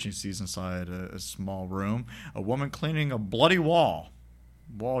the church and he sees inside a small room a woman cleaning a bloody wall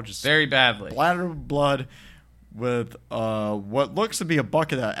just very badly, splattered with blood, with what looks to be a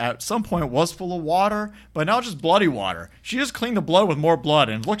bucket that at some point was full of water, but now just bloody water. She just cleaned the blood with more blood,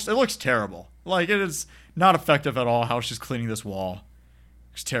 and it looks terrible. Like, it is not effective at all how she's cleaning this wall.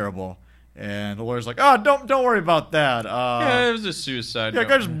 It's terrible. And the lawyer's like, oh, don't worry about that. Yeah, it was a suicide. Yeah, the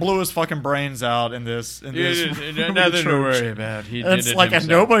guy just blew his fucking brains out in this. Nothing to worry about. He did it's it like, himself. and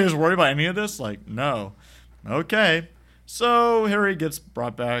nobody was worried about any of this? Like, no. Okay. So Harry gets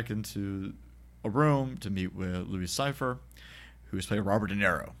brought back into a room to meet with Louis Cyphre, who is played by Robert De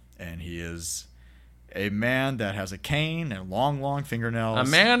Niro. And he is a man that has a cane and long fingernails. A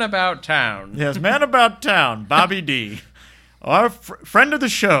man about town. Yes, man about town, Bobby D. Our friend of the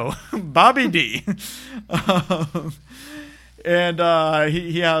show, Bobby D. And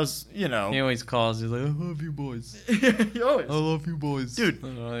he has, He always calls. He's like, I love you boys. He always. I love you boys. Dude,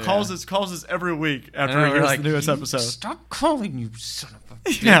 calls us every week after he hears the newest episode. Stop calling you son of a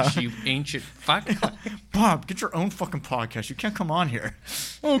bitch, you ancient fuck. Bob, get your own fucking podcast. You can't come on here.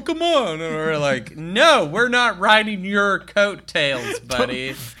 Oh, come on. And we're like, no, we're not riding your coattails,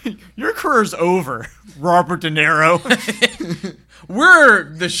 buddy. Your career's over, Robert De Niro. We're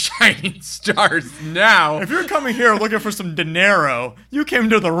the shining stars now. If you're coming here looking for some De Niro, you came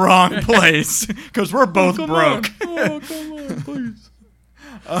to the wrong place, because we're both broke. Oh, come on, please.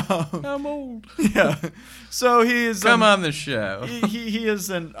 I'm old. Yeah. So he is... Come on the show. He is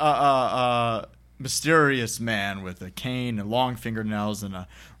an mysterious man with a cane and long fingernails and a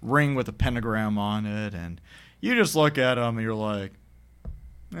ring with a pentagram on it, and you just look at him and you're like,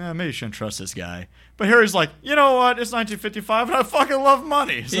 maybe you shouldn't trust this guy. But Harry's like, you know what? It's 1955 and I fucking love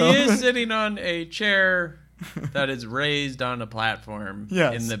money. So. He is sitting on a chair that is raised on a platform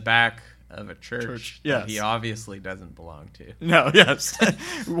in the back of a church that he obviously doesn't belong to. No, yes.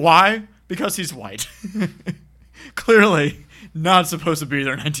 Why? Because he's white. Clearly not supposed to be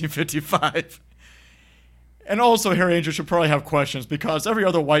there in 1955. And also, Harry Angel should probably have questions because every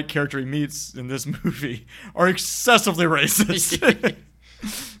other white character he meets in this movie are excessively racist.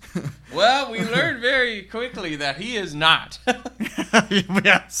 Well, we learned very quickly that he is not.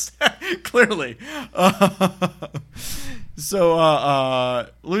 Yes, clearly. So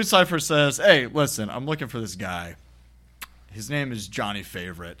Louis Cyphre says, hey, listen, I'm looking for this guy. His name is Johnny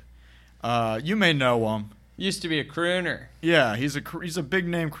Favorite. You may know him. Used to be a crooner. Yeah, he's a big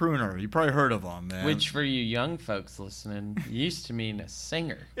name crooner. You probably heard of him, man. Which, for you young folks listening, used to mean a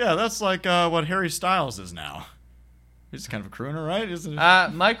singer. Yeah, that's like what Harry Styles is now. He's kind of a crooner, right? Isn't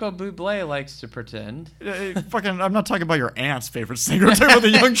it? Michael Bublé likes to pretend. I'm not talking about your aunt's favorite singer. I'm talking about the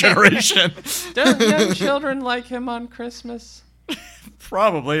young generation. Don't young children like him on Christmas?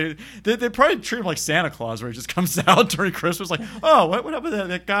 Probably. They probably treat him like Santa Claus, where he just comes out during Christmas, like, oh, what happened to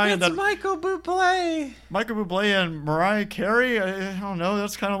that guy? It's Michael Bublé. Michael Bublé and Mariah Carey. I don't know.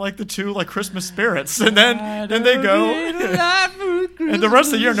 That's kind of like the two like Christmas spirits, and then they go, and the rest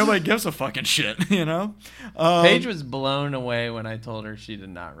of the year nobody gives a fucking shit, you know. Paige was blown away when I told her she did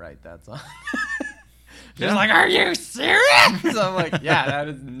not write that song. She was like, "Are you serious?" So I'm like, "Yeah, that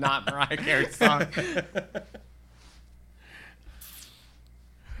is not Mariah Carey's song."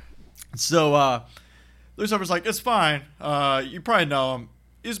 So, Louis Cypher's like, it's fine. You probably know him.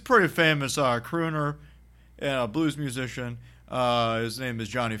 He's a pretty famous crooner and a blues musician. His name is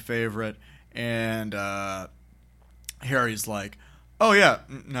Johnny Favorite. And Harry's like, oh, yeah,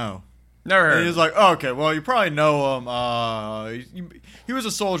 no. Never heard. And he's like, oh, okay, well, you probably know him. He was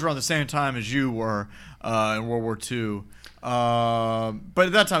a soldier around the same time as you were in World War II. But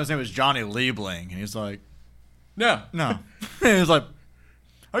at that time, his name was Johnny Liebling. And he's like, no. And he's like,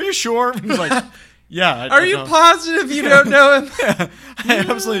 are you sure? He's like, yeah. Are you positive you don't know him? I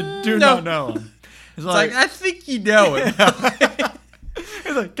absolutely do not know him. He's like, I think you know him.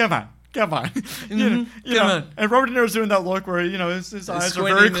 He's like, come on. Come on. Come on. And Robert De Niro's doing that look where, his eyes are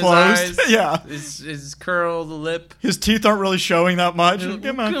very closed. Yeah. His curled lip. His teeth aren't really showing that much.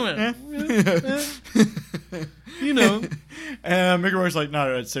 Come on. You know. And Mickey Rourke's like,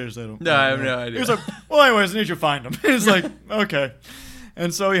 no, seriously, I don't know. I have no idea. He's like, well, anyways, I need you to find him. He's like, okay.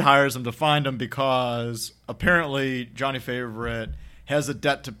 And so he hires him to find him because apparently Johnny Favorite has a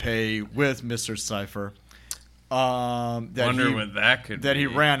debt to pay with Mr. Cypher. Wonder what that could be. That he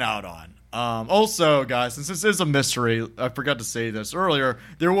ran out on. Also, guys, since this is a mystery, I forgot to say this earlier,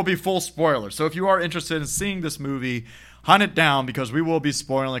 there will be full spoilers. So if you are interested in seeing this movie, hunt it down because we will be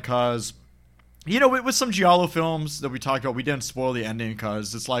spoiling it because, with some Giallo films that we talked about, we didn't spoil the ending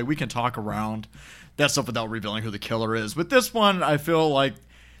because it's like we can talk around that stuff without revealing who the killer is. With this one, I feel like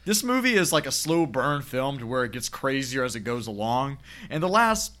this movie is like a slow burn film to where it gets crazier as it goes along. And the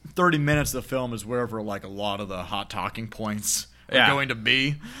last 30 minutes of the film is wherever like a lot of the hot talking points are going to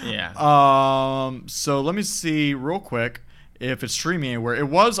be. Yeah. So let me see real quick if it's streaming anywhere. It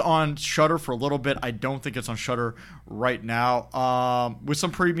was on Shudder for a little bit. I don't think it's on Shudder right now. With some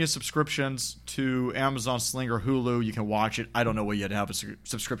previous subscriptions to Amazon, Sling, or Hulu, you can watch it. I don't know what you'd have a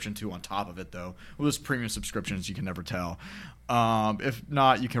subscription to on top of it, though. With those premium subscriptions, you can never tell. If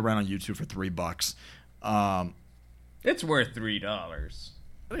not, you can rent on YouTube for $3. It's worth $3. I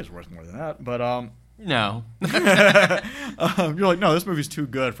think it's worth more than that, but no. You're like, no, this movie's too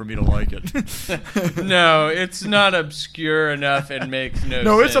good for me to like it. No, it's not obscure enough and makes no sense.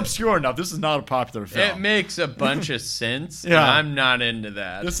 No, it's obscure enough. This is not a popular film. It makes a bunch of sense. Yeah. And I'm not into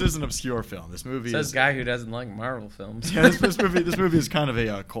that. This is an obscure film. This movie Says is... guy who doesn't like Marvel films. Yeah, this movie is kind of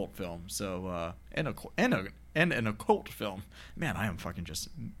a cult film. So, and an occult film. Man, I am fucking just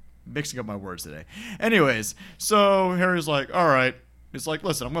mixing up my words today. Anyways, so Harry's like, all right. It's like,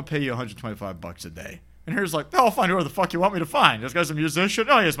 listen, I'm going to pay you $125 a day. And Harry's like, oh, I'll find whoever the fuck you want me to find. This guy's a musician?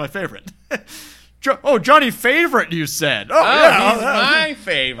 Oh, he's my favorite. Johnny Favorite, you said. Oh, yeah. He's my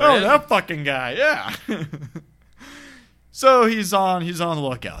favorite. Oh, that fucking guy, yeah. So he's on the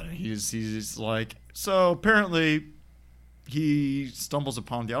lookout. And he's like, so apparently he stumbles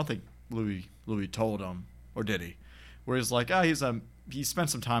upon I don't think Louis told him, or did he? Where he's like, he spent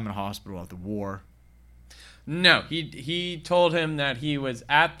some time in a hospital after the war. No, he told him that he was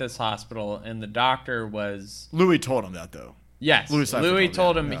at this hospital and the doctor was... Louis told him that, though. Yes, Louis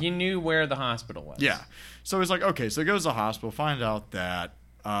told him he knew where the hospital was. Yeah. So he's like, okay, so he goes to the hospital, find out that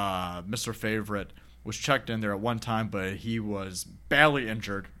Mr. Favorite was checked in there at one time, but he was badly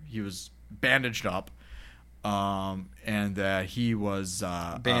injured. He was bandaged up. And that he was...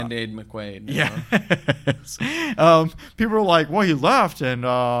 Band-Aid McQuaid. Yeah. People were like, well, he left, and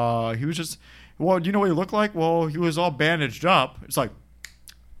he was just... Well, do you know what he looked like? Well, he was all bandaged up. It's like,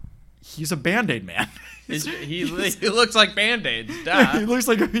 he's a Band-Aid man. He looks like Band-Aids. He looks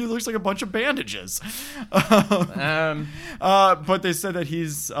like a bunch of bandages. But they said that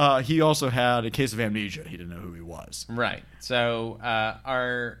he also had a case of amnesia. He didn't know who he was. Right. So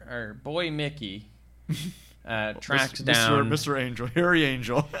our boy Mickey tracks down Mr. Angel, Harry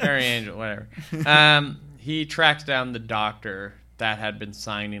Angel, whatever. He tracks down the doctor that had been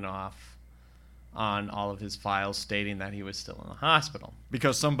signing off on all of his files stating that he was still in the hospital.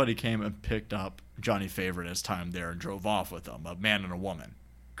 Because somebody came and picked up Johnny Favorite his time there and drove off with him, a man and a woman.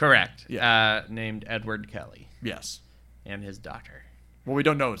 Correct. Yeah. Named Edward Kelly. Yes. And his daughter. Well, we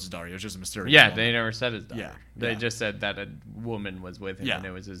don't know it's his daughter. It was just a mysterious woman. They never said his daughter. Yeah. They just said that a woman was with him and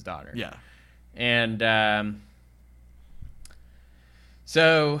it was his daughter. Yeah. And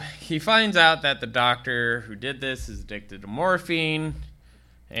So he finds out that the doctor who did this is addicted to morphine.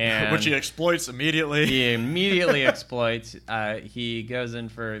 And which he exploits immediately. He immediately exploits. He goes in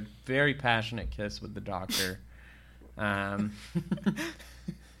for a very passionate kiss with the doctor.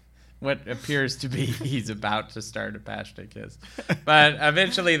 What appears to be he's about to start a passionate kiss. But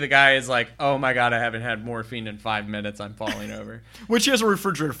eventually the guy is like, oh my God, I haven't had morphine in 5 minutes. I'm falling over. Which he has a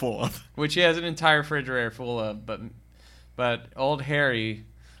refrigerator full of. Which he has an entire refrigerator full of. But old Harry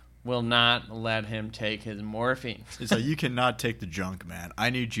will not let him take his morphine. He's like, you cannot take the junk, man. I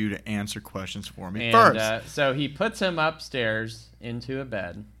need you to answer questions for me first. So he puts him upstairs into a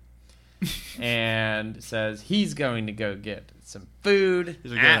bed and says he's going to go get some food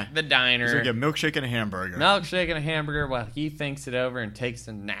at the diner. He's going to get a milkshake and a hamburger. While he thinks it over and takes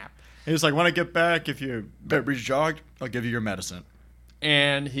a nap. He's like, when I get back, if your battery's jogged, I'll give you your medicine.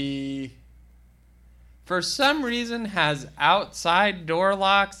 And he, for some reason, has outside door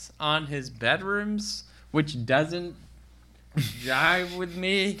locks on his bedrooms, which doesn't jive with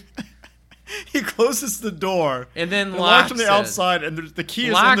me. He closes the door and then locks from the outside, and the key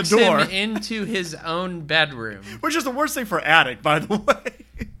is in the door. Locks him into his own bedroom, which is the worst thing for an addict, by the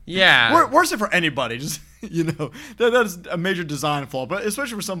way. Yeah, worst thing for anybody. Just that is a major design flaw, but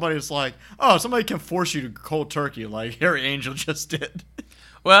especially for somebody that's like, oh, somebody can force you to cold turkey like Harry Angel just did.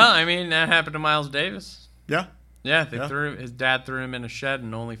 Well, I mean, that happened to Miles Davis. Yeah. Yeah, his dad threw him in a shed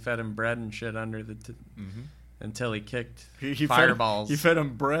and only fed him bread and shit under the until he kicked fireballs. He fed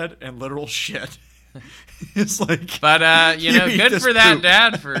him bread and literal shit. It's like, but good for that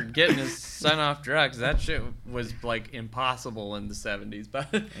dad for getting his son off drugs. That shit was like impossible in the 70s,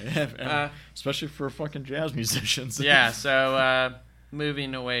 but especially for fucking jazz musicians. Yeah. So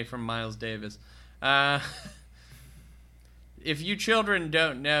moving away from Miles Davis. If you children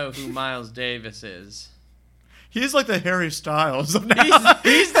don't know who Miles Davis is, he's like the Harry Styles of now.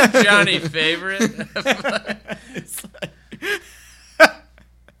 He's the Johnny Favorite.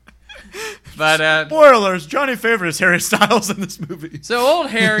 But spoilers: Johnny Favorite is Harry Styles in this movie. So old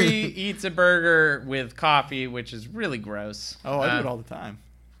Harry eats a burger with coffee, which is really gross. Oh, I do it all the time.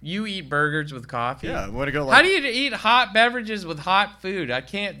 You eat burgers with coffee? Yeah. When I go, how do you eat hot beverages with hot food? I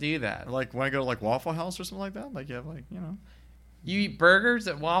can't do that. Like when I go to like Waffle House or something like that. Like You eat burgers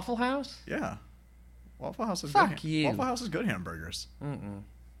at Waffle House? Yeah. Waffle House is Fuck good. you. Waffle House is good hamburgers.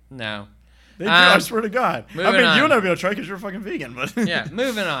 No. They do, I swear to God. I mean, on. you and I will be able to try because you're a fucking vegan, but yeah,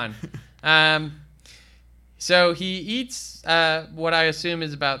 moving on. So he eats what I assume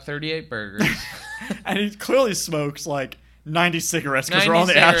is about 38 burgers. And he clearly smokes like 90 cigarettes because we're on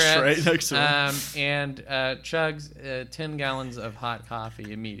the ashtray next to him. And chugs 10 gallons of hot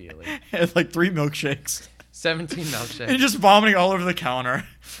coffee immediately. And like 3 milkshakes. 17 milkshakes. And he's just vomiting all over the counter.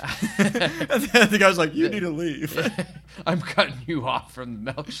 And then the guy's like, you need to leave. I'm cutting you off from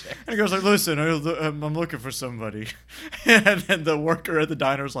the milkshake. And he goes like, listen, I'm looking for somebody. And then the worker at the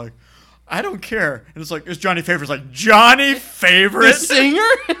diner is like, I don't care. And it's like, it's Johnny Favorite. It's like, Johnny Favorite? The singer?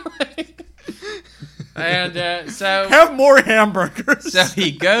 And so... have more hamburgers. So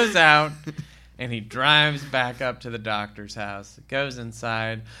he goes out and he drives back up to the doctor's house. Goes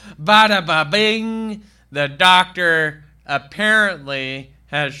inside. Bada ba bing. The doctor apparently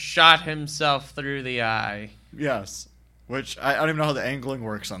has shot himself through the eye. Yes. Which, I don't even know how the angling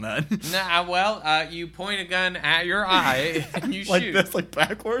works on that. Nah, well, you point a gun at your eye and you like shoot. Like this, like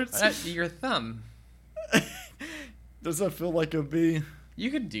backwards? Your thumb. Does that feel like it'd be... You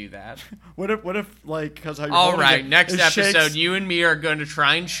could do that. What if like, because how you're all right, it, next episode, shakes. You and me are going to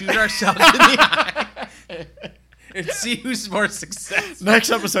try and shoot ourselves in the eye. And see who's more successful. Next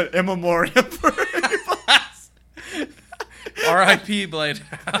episode, in memoriam for R.I.P. Blade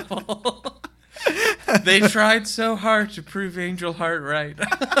Apple. They tried so hard to prove Angel Heart right.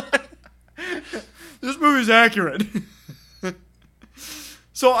 This movie's accurate.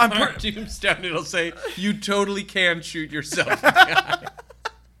 So I'm on our tombstone, it'll say, you totally can shoot yourself in the eye.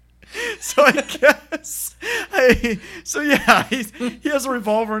 So I guess, he has a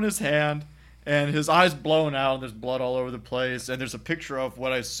revolver in his hand, and his eye's blown out, and there's blood all over the place, and there's a picture of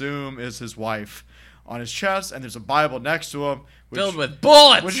what I assume is his wife on his chest, and there's a Bible next to him. Filled with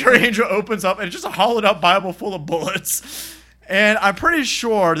bullets! Which her angel opens up, and it's just a hollowed-out Bible full of bullets. And I'm pretty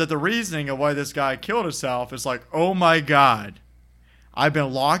sure that the reasoning of why this guy killed himself is like, oh my God, I've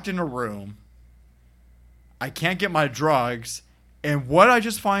been locked in a room, I can't get my drugs, and what I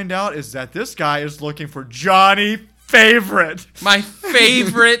just find out is that this guy is looking for Johnny Favorite. My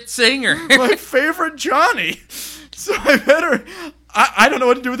favorite singer. My favorite Johnny. So I I don't know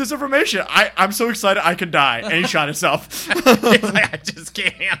what to do with this information. I'm so excited I could die. And he shot himself. He's like, I just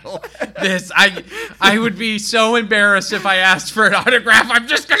can't handle this. I would be so embarrassed if I asked for an autograph. I'm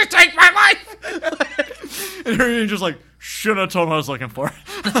just going to take my life. And Harry Angel's like, shouldn't have told him what I was looking for.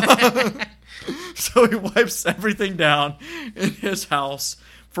 So he wipes everything down in his house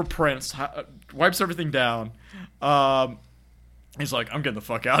for Prince. Wipes everything down. He's like, I'm getting the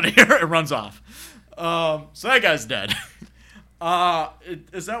fuck out of here. And runs off. So that guy's dead.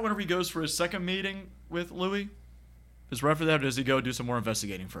 Is that whenever he goes for his second meeting with Louis? Is right after that, or does he go do some more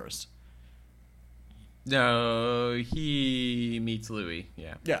investigating first? No, he meets Louis.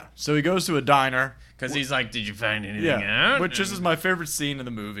 Yeah. Yeah. So he goes to a diner. Because he's like, did you find anything out? Which this is my favorite scene in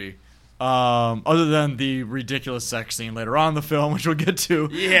the movie. Other than the ridiculous sex scene later on in the film, which we'll get to.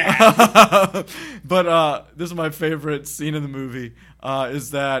 Yeah. But this is my favorite scene in the movie,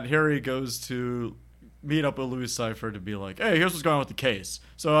 is that Harry goes to meet up with Louis Cypher to be like, hey, here's what's going on with the case.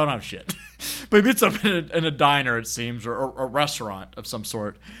 So I don't have shit. But he meets up in a diner, it seems, or a restaurant of some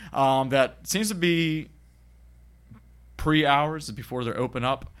sort, that seems to be pre-hours before they're open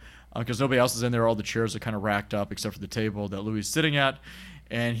up, because nobody else is in there. All the chairs are kind of racked up except for the table that Louis is sitting at,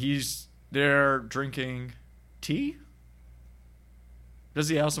 and he's there drinking tea. Does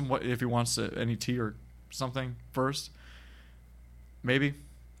he ask him if he wants any tea or something first? Maybe.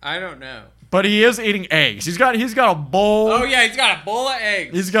 I don't know. But he is eating eggs. He's got a bowl. Oh yeah, he's got a bowl of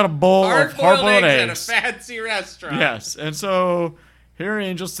eggs. He's got a bowl of hard-boiled eggs at a fancy restaurant. Yes, and so Harry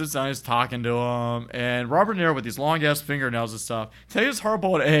Angel sits down, he's talking to him, and Robert De Niro with these long-ass fingernails and stuff takes his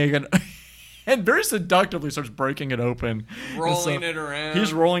hard-boiled egg and very seductively starts breaking it open. Rolling it around.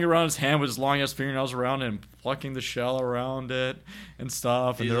 He's rolling around his hand with his long-ass fingernails around it and plucking the shell around it and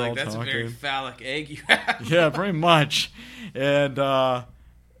stuff. He's and they're like, all that's talking. a very phallic egg you have. Yeah, pretty much. And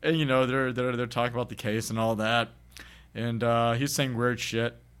you know, they're talking about the case and all that. And he's saying weird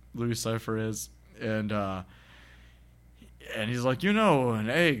shit, Louis Cypher is. And he's like, you know, an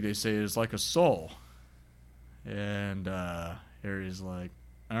egg, they say, is like a soul. And Harry's like,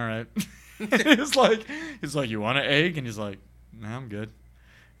 all right. he's like, you want an egg? And he's like, nah, I'm good.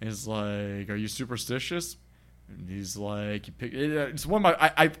 And he's like, are you superstitious? And he's like, it's one of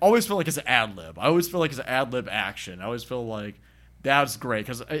my, I always feel like it's an ad lib. I always feel like it's an ad lib action. I always feel like that's great,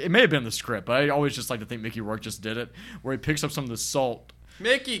 because it may have been in the script, but I always just like to think Mickey Rourke just did it, where he picks up some of the salt.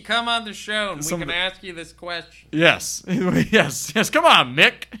 Mickey, come on the show and we can ask you this question. Yes, yes. Come on,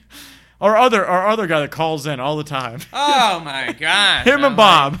 Mick. Our other guy that calls in all the time. Oh my God. Him and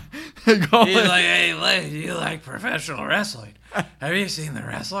Bob. He's like, hey, do you like professional wrestling? Have you seen The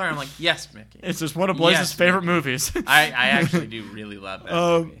Wrestler? I'm like, yes, Mickey. It's just one of Blaze's favorite movies. I actually do really love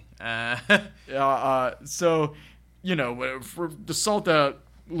that movie. So, you know, for the salt that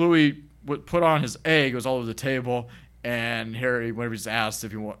Louis would put on his egg was all over the table, and Harry, whenever he's asked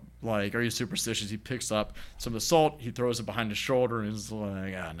if you want, like, are you superstitious, he picks up some of the salt, he throws it behind his shoulder, and he's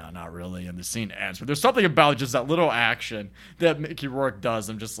like, no, not really, and the scene ends. But there's something about just that little action that Mickey Rourke does.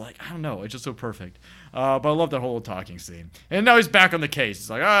 I'm just like, I don't know, it's just so perfect. But I love that whole talking scene. And now he's back on the case. He's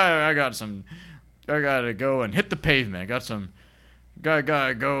like, I gotta go and hit the pavement.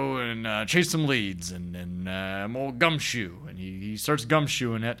 Gotta go and chase some leads and old gumshoe. And he starts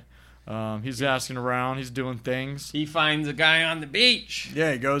gumshoeing it. He's asking around. He's doing things. He finds a guy on the beach.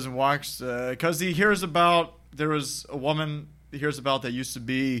 Yeah, he goes and walks because he hears about there was a woman he hears about that used to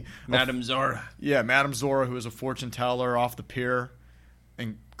be Madame Zora. Yeah, Madame Zora, who was a fortune teller off the pier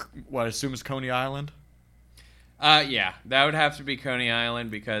in what I assume is Coney Island. Yeah, that would have to be Coney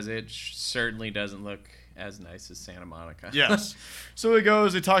Island because it certainly doesn't look as nice as Santa Monica. Yes. So he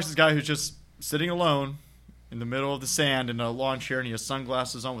goes, he talks to this guy who's just sitting alone in the middle of the sand in a lawn chair, and he has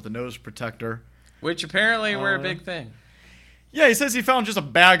sunglasses on with a nose protector. Which apparently were a big thing. Yeah, he says he found just a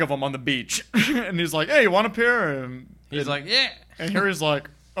bag of them on the beach. And he's like, hey, you want a pair? And he's like, yeah. And Harry's like,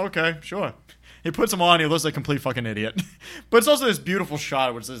 okay, sure. He puts them on, he looks like a complete fucking idiot. But it's also this beautiful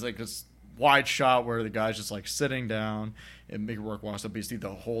shot, which is like this wide shot where the guy's just like sitting down, and Mickey Rourke walks up, you see the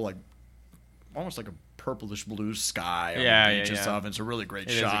whole like, almost like a purplish blue sky on the beach and stuff. It's a really great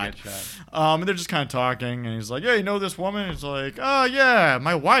shot. It is a good shot. And they're just kind of talking, and he's like, yeah, you know this woman? He's like, oh, yeah,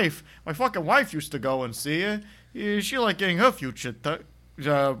 my fucking wife used to go and see her. She like getting her future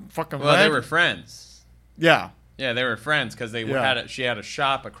fucking Well, they were friends. Yeah. Yeah, they were friends because she had a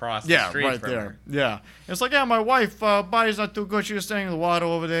shop across the street right from there. her. Yeah. It's like, yeah, my wife, body's not too good. She was staying in the water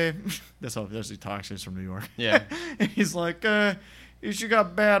over there. That's how he talks. He's from New York. Yeah. And he's like, she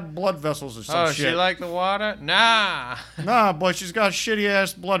got bad blood vessels or some shit. Oh, she like the water? Nah. Nah, but she's got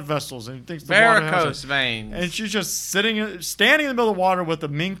shitty-ass blood vessels, and he thinks the varicose water has veins. And she's just standing in the middle of the water with a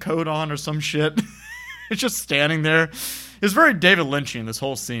mink coat on or some shit. It's just standing there. It's very David Lynchian. This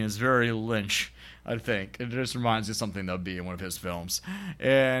whole scene is very Lynch, I think. It just reminds you of something that would be in one of his films.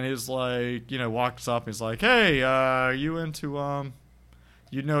 And he's like, walks up. He's like, "Hey, are you into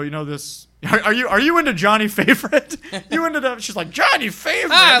you know this? Are you into Johnny Favorite? You into that?" She's like, "Johnny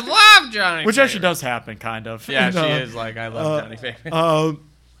Favorite? I love Johnny." Which Favorite. actually does happen, kind of. Yeah, And, she is like, "I love Johnny Favorite."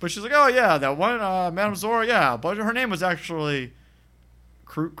 But she's like, "Oh yeah, that one, Madame Zora, yeah." But her name was actually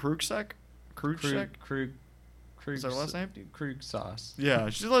Krugsek. Is that her last name? Krug sauce. Yeah,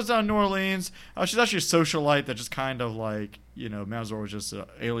 she lives down in New Orleans. She's actually a socialite that just kind of like, Madame Zora was just an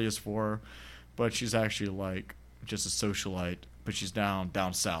alias for her, but she's actually like just a socialite, but she's down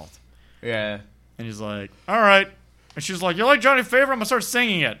south. Yeah. And he's like, "All right." And she's like, "You like Johnny Favorite? I'm gonna start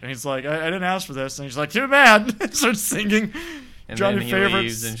singing it." And he's like, I didn't ask for this." And he's like, "Too bad." And starts singing And Johnny then he Favorite.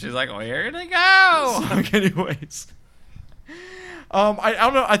 leaves, and she's like, "Where'd they go?" So, anyways. I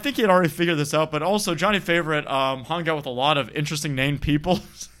don't know. I think he had already figured this out, but also Johnny Favorite hung out with a lot of interesting named people,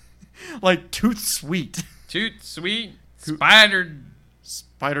 like Tooth Sweet, Spider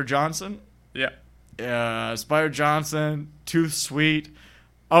Johnson. Yeah, Spider Johnson, Tooth Sweet,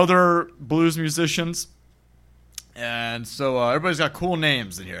 other blues musicians, and so everybody's got cool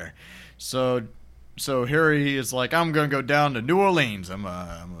names in here. So Harry is like, "I'm gonna go down to New Orleans. I'm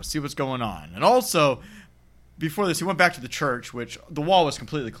gonna see what's going on," and also. Before this, he went back to the church, which the wall was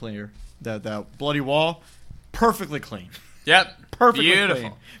completely clear. That bloody wall, perfectly clean. Yep, Perfectly beautiful.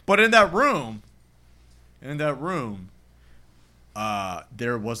 clean. But in that room, there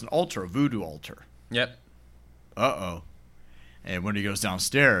was an altar, a voodoo altar. Yep. And when he goes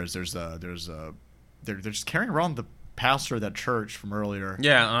downstairs, they're just carrying around the pastor of that church from earlier.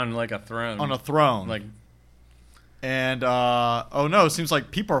 Yeah, on like a throne. On a throne. Like, and oh no, it seems like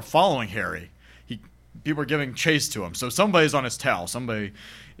people are following Harry. People are giving chase to him. So somebody's on his tail. Somebody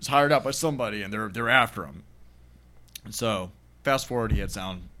is hired out by somebody, and they're after him. And so fast forward, he heads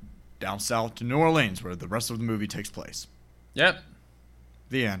down south to New Orleans, where the rest of the movie takes place. Yep.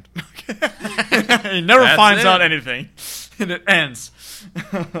 The end. He never finds out anything, and it ends.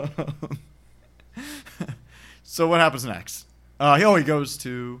 So what happens next? He goes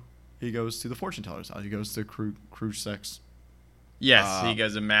to the fortune teller's house. He goes to Krugsek's. Yes, he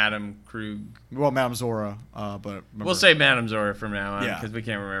goes to Madame Krug. Well, Madame Zora, but we'll say Madame Zora from now on because Yeah. we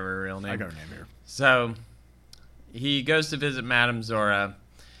can't remember her real name. I got her name here. So he goes to visit Madame Zora,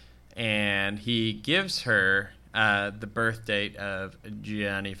 and he gives her the birth date of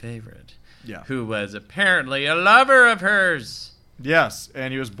Johnny Favorite, who was apparently a lover of hers. Yes,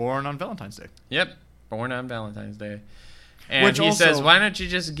 and he was born on Valentine's Day. Yep, born on Valentine's Day. And he says, "Why don't you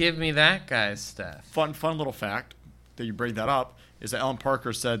just give me that guy's stuff?" Fun little fact that you bring that up is that Alan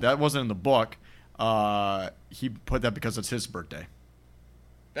Parker said that wasn't in the book. He put that because it's his birthday.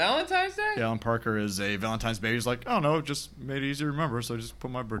 Valentine's Day? Yeah, Alan Parker is a Valentine's baby. He's like, "Oh no, just made it easy to remember, so I just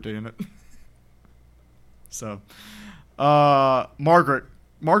put my birthday in it." So, Margaret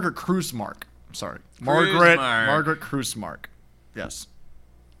Krusmark. Sorry, Margaret Krusmark. Yes.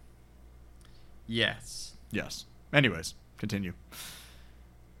 Anyways, continue.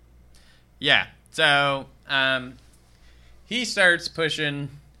 Yeah. So, he starts pushing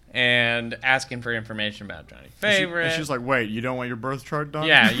and asking for information about Johnny Favorite. And she's like, "Wait, you don't want your birth chart done?"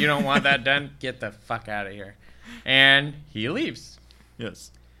 Yeah, you don't want that done? Get the fuck out of here. And he leaves.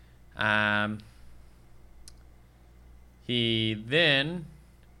 Yes. He then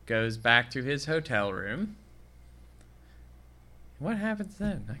goes back to his hotel room. What happens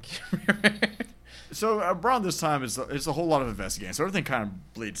then? I can't remember. So around this time, it's a whole lot of investigating. So everything kind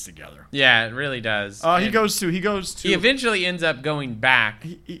of bleeds together. Yeah, it really does. He goes to. He eventually ends up going back.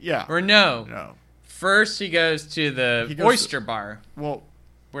 Yeah. Or no. First, he goes to the oyster bar. Well,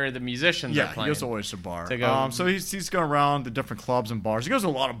 where the musicians are playing. Yeah, he goes to oyster bar. So he's going around the different clubs and bars. He goes to a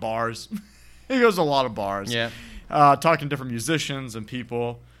lot of bars. Yeah. Talking to different musicians and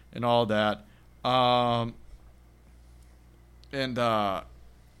people and all that.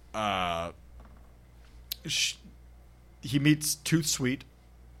 He meets Tooth Sweet.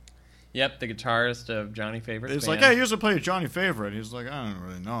 Yep, the guitarist of Johnny Favorite's It's band. like, "Hey, he used to play Johnny Favorite." He's like, "I don't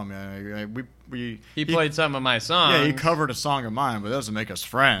really know, man. He played some of my songs." Yeah, he covered a song of mine, but that doesn't make us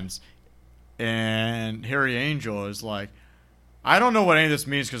friends." And Harry Angel is like, "I don't know what any of this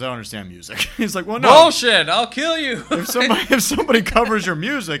means because I don't understand music." He's like, "Well, no. Bullshit, I'll kill you." If somebody covers your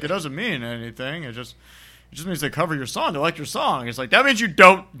music, it doesn't mean anything. It just means they cover your song. They like your song. It's like, that means you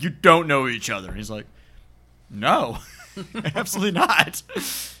don't know each other." And he's like, "No, absolutely not."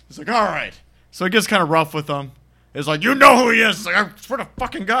 He's like, "All right." So it gets kind of rough with him. It's like, "You know who he is." It's like, "I swear to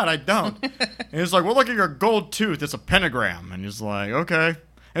fucking God, I don't." And he's like, "Well, look at your gold tooth. It's a pentagram." And he's like, "Okay."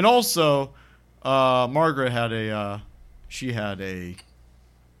 And also, Margaret had she had a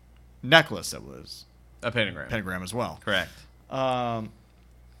necklace that was a pentagram. Pentagram as well. Correct.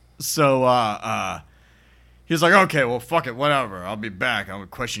 So he's like, okay, well, fuck it, whatever. I'll be back. I'm going to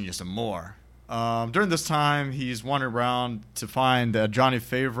question you some more. During this time, he's wandering around to find that Johnny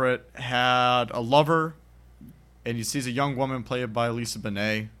Favorite had a lover, and he sees a young woman played by Lisa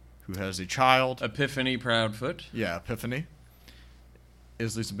Bonet who has a child. Epiphany Proudfoot. Yeah, Epiphany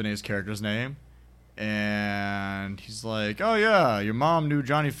is Lisa Bonet's character's name. And he's like, oh, yeah, your mom knew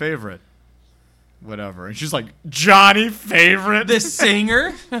Johnny Favorite. Whatever. And she's like, Johnny Favorite? The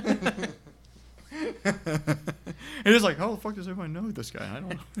singer? And he's like, how the fuck does everybody know this guy? I don't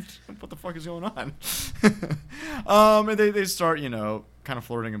know. What the fuck is going on? And they start, kind of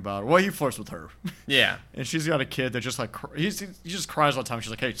flirting about it. Well, he flirts with her. Yeah. And she's got a kid that just like, he just cries all the time.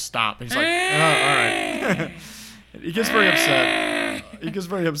 She's like, hey, stop. And he's like, oh, all right. He gets very upset. He gets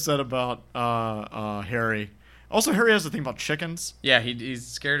very upset about Harry. Also, Harry has a thing about chickens. Yeah, he's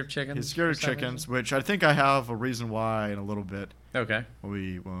scared of chickens. He's scared of chickens, which I think I have a reason why in a little bit. Okay.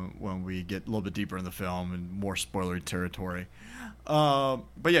 When we get a little bit deeper in the film and more spoilery territory. But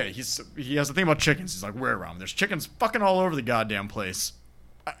yeah, he has a thing about chickens. He's like, where around? There's chickens fucking all over the goddamn place.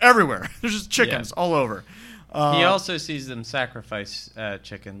 Everywhere. There's just chickens all over. He also sees them sacrifice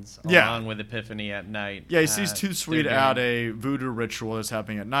chickens along with Epiphany at night. Yeah, he sees Too Sweet at a voodoo ritual that's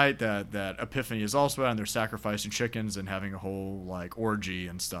happening at night that Epiphany is also at, and they're sacrificing chickens and having a whole like orgy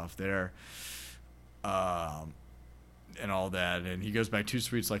and stuff there. And all that. And he goes back, Too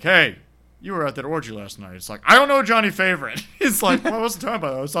Sweet's like, hey, you were at that orgy last night. It's like, I don't know Johnny Favorite. It's like, well, I wasn't talking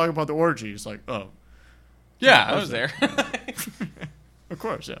about that. I was talking about the orgy. It's like, oh. Yeah, I was there. Of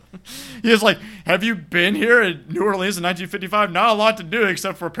course, yeah. He was like, have you been here in New Orleans in 1955? Not a lot to do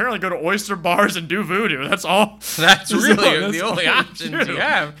except for apparently go to oyster bars and do voodoo. That's all. That's really the only options you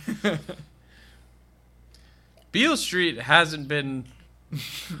have. Beale Street hasn't been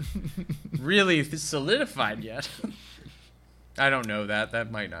really solidified yet. I don't know that. That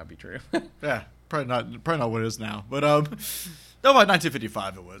might not be true. Yeah, probably not what it is now. But no, by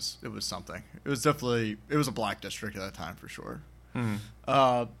 1955 it was something. It was definitely a black district at that time for sure. Mm-hmm.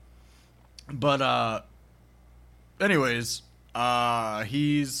 Anyways,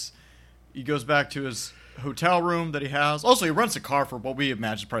 he goes back to his hotel room that he has. Also, he rents a car for what we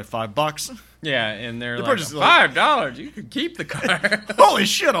imagine probably $5. Yeah, and they're like, $5, you can keep the car. Holy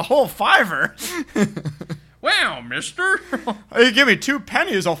shit, a whole $5. Wow, mister. You give me 2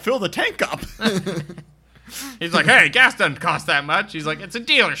 pennies, I'll fill the tank up. He's like, hey, gas doesn't cost that much. He's like, it's a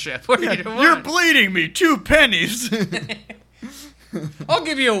dealership. What are you doing? You're bleeding me 2 pennies. I'll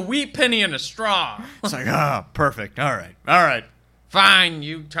give you a wheat penny and a straw. It's like, perfect. All right. Fine,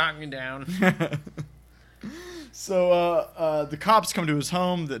 you talk me down. So the cops come to his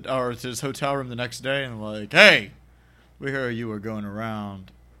home or to his hotel room the next day and they're like, hey, we heard you were going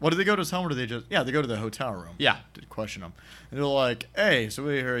around. Well, did they go to his home or did they just... Yeah, they go to the hotel room. Yeah. To question him. And they're like, hey, so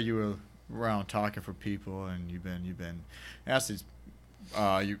we heard you were around talking for people and you've been asked these...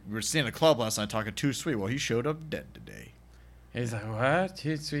 you were seeing a club last night talking Too Sweet. Well, he showed up dead today. He's like, what?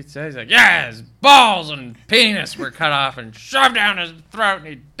 Too Sweet says. He's like, yeah, his balls and penis were cut off and shoved down his throat and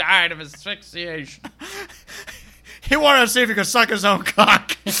he died of asphyxiation. He wanted to see if he could suck his own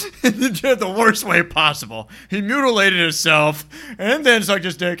cock the worst way possible. He mutilated himself and then sucked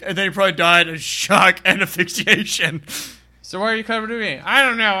his dick, and then he probably died of shock and asphyxiation. So why are you coming to me? I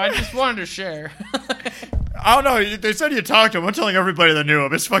don't know. I just wanted to share. I don't know. They said you talked to him. I'm telling everybody that knew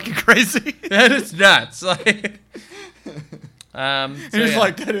him. It's fucking crazy. That is nuts. Like, he's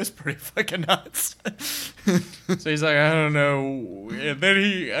like, that is pretty fucking nuts. So he's like, I don't know. And then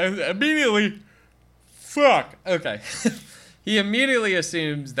he immediately... Fuck. Okay. He immediately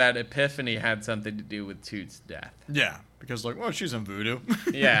assumes that Epiphany had something to do with Toot's death. Yeah, because well, she's in voodoo.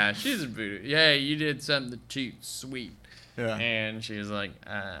 Yeah, she's in voodoo. Yeah, you did something to Toot's sweet. Yeah. And she was like,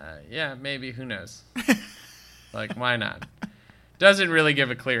 yeah, maybe, who knows? Like, why not? Doesn't really give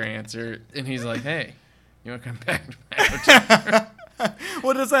a clear answer. And he's like, hey, you want to come back to my hotel?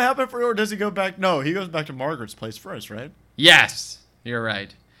 Well, does that happen for, or does he go back? No, he goes back to Margaret's place first, right? Yes, you're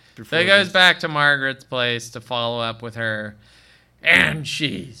right. So he goes back to Margaret's place to follow up with her, and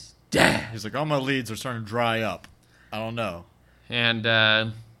she's dead. He's like, all my leads are starting to dry up. I don't know.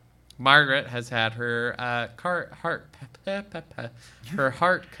 And Margaret has had her heart cut out. Her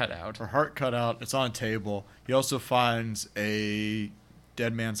heart cut out. It's on a table. He also finds a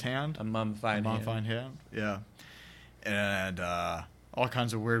dead man's hand. A mummified hand. Yeah. And all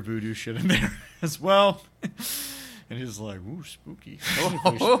kinds of weird voodoo shit in there as well. And he's like, ooh, spooky.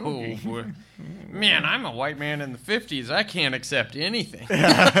 Oh, man, I'm a white man in the 50s. I can't accept anything.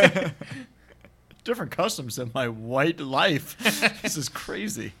 different customs than my white life. This is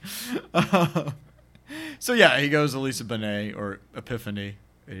crazy. So yeah, he goes to Lisa Bonet or Epiphany.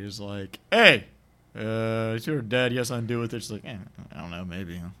 And he's like, hey, is your dad? Yes, I'm doing with it. She's like, I don't know,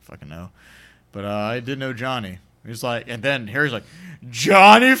 maybe. I don't fucking know. But I did know Johnny. He's like, and then Harry's like,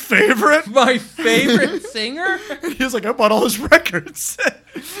 Johnny Favorite? My favorite singer? He's like, I bought all his records.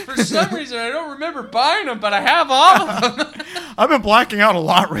 For some reason, I don't remember buying them, but I have all of them. I've been blacking out a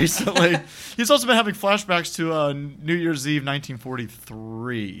lot recently. He's also been having flashbacks to New Year's Eve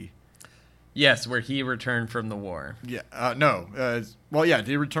 1943. Yes, where he returned from the war. Yeah, no. Well, yeah,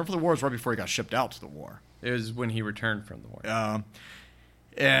 he returned from the war. It was right before he got shipped out to the war. It was when he returned from the war.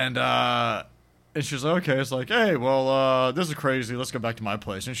 And she's like, okay. It's like, hey, well, this is crazy. Let's go back to my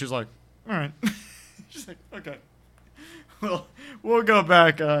place. And she's like, all right. She's like, okay. Well, we'll go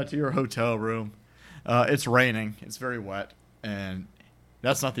back to your hotel room. It's raining. It's very wet. And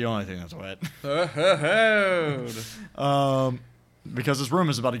that's not the only thing that's wet. Because this room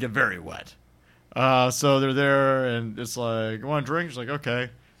is about to get very wet. So they're there, and it's like, you want a drink? She's like, okay.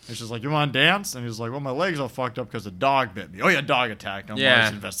 And she's like, you want to dance? And he's like, well, my leg's all fucked up because the dog bit me. Oh, yeah, dog attacked him while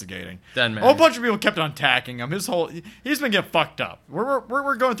he's investigating. Doesn't matter. A whole bunch of people kept on attacking him. He's been getting fucked up.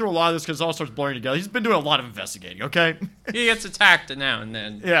 We're going through a lot of this because it all starts blurring together. He's been doing a lot of investigating, okay? He gets attacked now and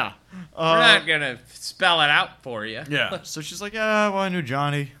then. Yeah. We're not going to spell it out for you. Yeah. So she's like, yeah, well, I knew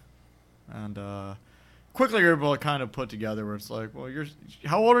Johnny. And quickly you're able to kind of put together where it's like, well,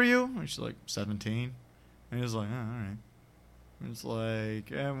 how old are you? And she's like, 17. And he's like, oh, all right. It's like,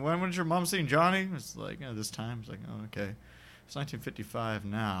 and when was your mom seeing Johnny? It's like, this time. It's like, oh, okay. It's 1955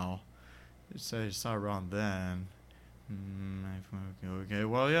 now. They say you saw around then. Okay,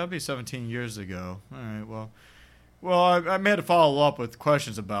 well, yeah, it'd be 17 years ago. All right, well, I may have to follow up with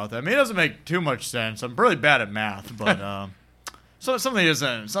questions about that. I mean, it doesn't make too much sense. I'm really bad at math, but something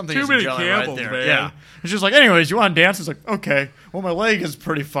isn't gelling right there. Man. Yeah. And she's like, anyways, you want to dance? It's like, okay. Well, my leg is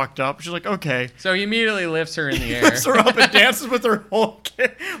pretty fucked up. She's like, okay. So he immediately lifts her in the air. Lifts her up and dances with her,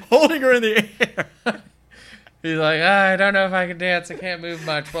 holding her in the air. He's like, I don't know if I can dance. I can't move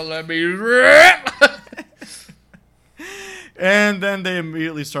much, but let me rip. And then they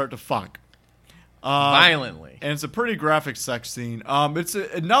immediately start to fuck. Violently. And it's a pretty graphic sex scene. It's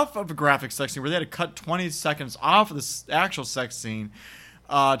enough of a graphic sex scene where they had to cut 20 seconds off of the actual sex scene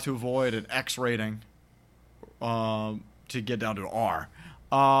to avoid an X rating to get down to an R.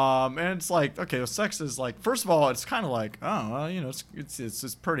 And it's like, okay, the sex is like, first of all, it's kind of like, oh, well, it's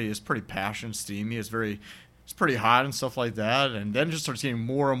pretty passion steamy. It's pretty hot and stuff like that. And then it just starts getting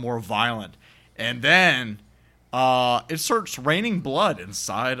more and more violent. And then it starts raining blood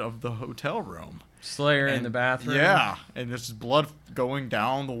inside of the hotel room. Slayer in the bathroom. Yeah, and there's blood going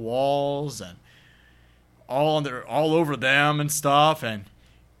down the walls and all over them and stuff, and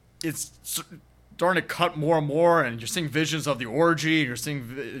it's starting to cut more and more, and you're seeing visions of the orgy, and you're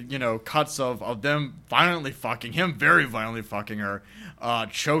seeing cuts of them violently fucking him, very violently fucking her,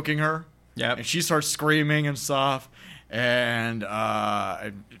 choking her. Yep. And she starts screaming and stuff, and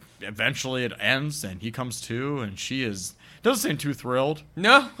eventually it ends, and he comes to, and she doesn't seem too thrilled.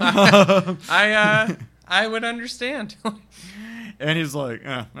 No, I would understand. And he's like,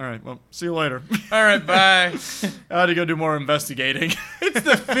 all right, well, see you later. All right, bye. I had to go do more investigating. It's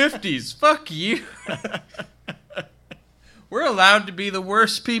the 50s. Fuck you. We're allowed to be the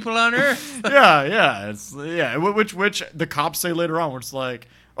worst people on earth. Yeah. Which the cops say later on, where it's like,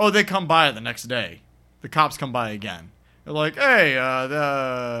 oh, they come by the next day. The cops come by again. They're like, hey,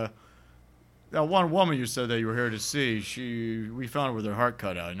 that one woman you said that you were here to see, we found her with her heart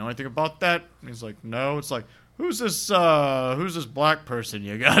cut out. You know anything about that? And he's like, no. It's like, who's this black person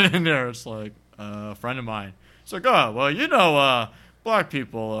you got in there? It's like, a friend of mine. It's like, oh, well, black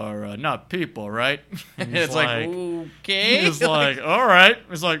people are not people, right? And it's like, okay. He's like, all right.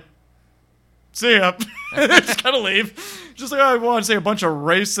 He's like, see ya. Just gotta leave. Just like, I want to say a bunch of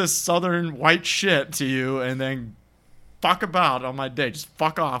racist southern white shit to you, and then fuck about on my day. Just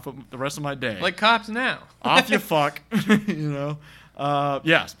fuck off the rest of my day. Like cops now. Off you fuck.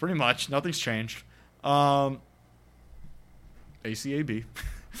 Yes, pretty much. Nothing's changed. ACAB.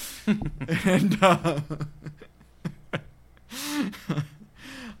 And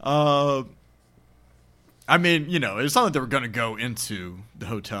I mean, it's not like they were going to go into the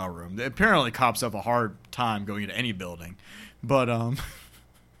hotel room. Apparently cops have a hard time going into any building. But we'll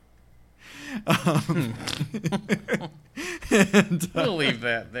leave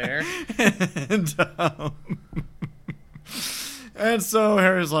that there. And so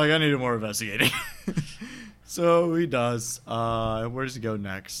Harry's like, I need more investigating. So he does. Where does he go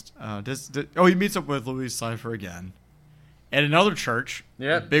next? He meets up with Louise Cypher again at another church.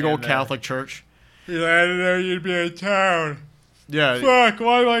 Yeah, big old Catholic church. He's like, I didn't know you'd be in town. Yeah. Fuck,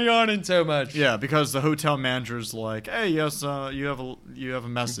 why am I yawning so much? Yeah, because the hotel manager's like, hey, yes, you have a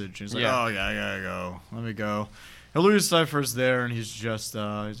message. He's like, oh, yeah, I gotta go. Let me go. And Louis Cypher's there, and he's just,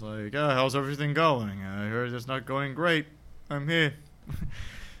 he's like, how's everything going? I heard it's not going great. I'm here.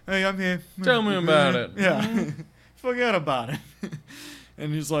 Hey, I'm here. Tell me about it. Yeah. Forget about it.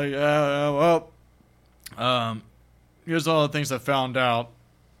 And he's like, here's all the things I found out.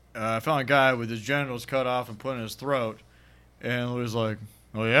 I found a guy with his genitals cut off and put in his throat. And Louis was like,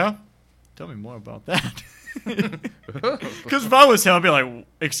 oh, yeah? Tell me more about that. Because if I was him, I'd be like,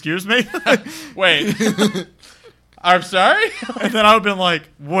 excuse me? Wait. I'm sorry? And then I would have been like,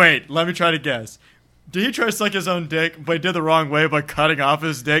 wait, let me try to guess. Did he try to suck his own dick, but he did the wrong way by cutting off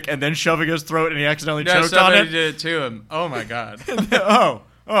his dick and then shoving his throat and he accidentally choked on it? Somebody did it to him. Oh, my God.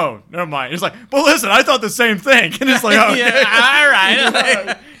 Oh, never mind. He's like, well, listen, I thought the same thing. And it's like, oh, yeah, all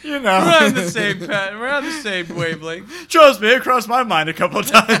right. You know. We're on the same path. We're on the same wavelength. Trust me, it crossed my mind a couple of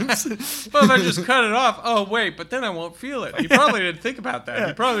times. Well, if I just cut it off, oh, wait, but then I won't feel it. He probably didn't think about that.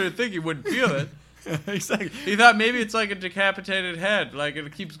 He probably didn't think he wouldn't feel it. Exactly. He thought maybe it's like a decapitated head. Like,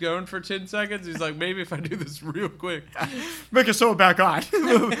 it keeps going for 10 seconds. He's like, maybe if I do this real quick. Make it sew it back on.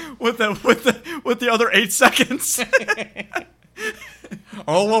 with the other 8 seconds.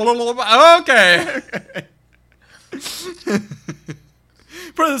 Oh, okay.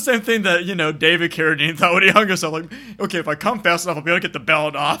 Probably the same thing that, David Carradine thought when he hung himself. Like, okay, if I come fast enough, I'll be able to get the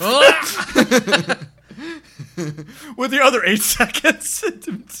belt off. With the other 8 seconds.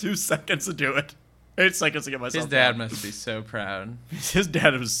 2 seconds to do it. 8 seconds to get myself His dad down. must be so proud. His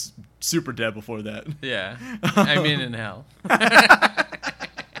dad was super dead before that. Yeah. I mean, in hell.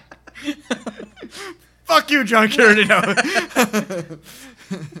 Fuck you, John Carradine.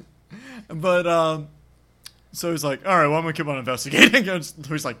 But, so he's like, all right, well, I'm going to keep on investigating. And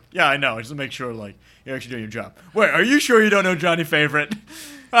he's like, yeah, I know. Just to make sure, like, you're actually doing your job. Wait, are you sure you don't know Johnny Favorite?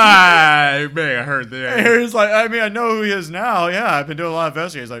 I may have heard that. He's like, I mean, I know who he is now. Yeah, I've been doing a lot of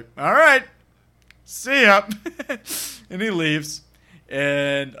investigating. He's like, all right, see ya. And he leaves.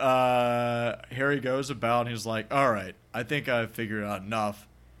 And Harry goes about, and he's like, all right, I think I've figured out enough.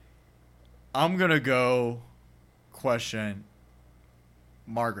 I'm going to go question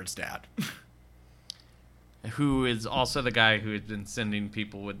Margaret's dad. Who is also the guy who has been sending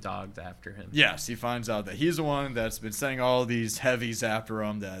people with dogs after him. Yes, he finds out that he's the one that's been sending all these heavies after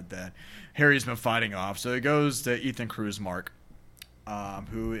him that Harry's been fighting off. So he goes to Ethan Cruz Mark,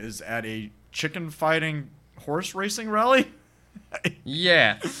 who is at a chicken fighting horse racing rally.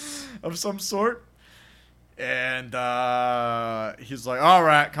 Yeah. Of some sort. And he's like, all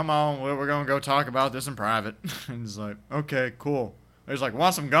right, come on, we're going to go talk about this in private. And he's like, okay, cool. He's like,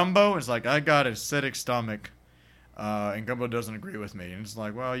 want some gumbo? And he's like, I got an acidic stomach, and gumbo doesn't agree with me. And it's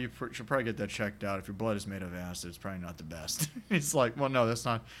like, well, you should probably get that checked out. If your blood is made of acid, it's probably not the best. He's like, well, no, that's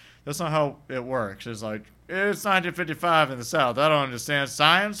not how it works. It's like, it's 1955 in the South. I don't understand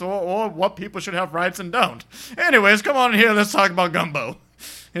science or what people should have rights and don't. Anyways, come on in here, let's talk about gumbo.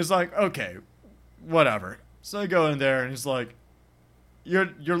 He's like, okay, whatever. So I go in there, and he's like, you're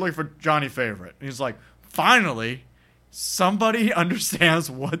looking for Johnny Favorite. And he's like, finally, somebody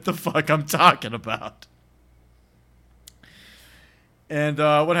understands what the fuck I'm talking about. And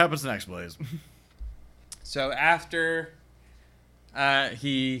what happens next, Blaze? So after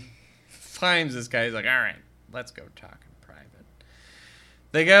he finds this guy, he's like, all right, let's go talk in private.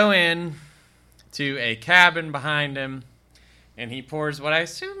 They go in to a cabin behind him, and he pours what I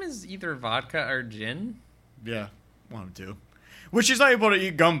assume is either vodka or gin. Yeah, one of two. Which he's not able to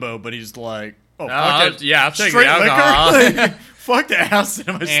eat gumbo, but he's like, oh, fuck it. Yeah, I'll take straight the alcohol. liquor? Fuck the acid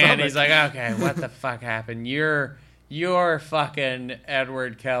in my stomach. And he's like, okay, what the fuck happened? You're fucking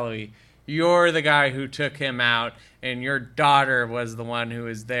Edward Kelly. You're the guy who took him out, and your daughter was the one who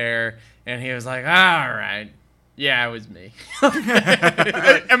was there. And he was like, all right. Yeah, it was me.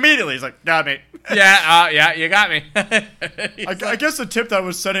 Immediately, he's like, got me. Yeah, you got me. I guess the tip that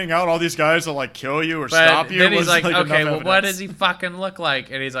was setting out all these guys to like kill you or stop you. Then he's was like, okay, well, evidence. what does he fucking look like?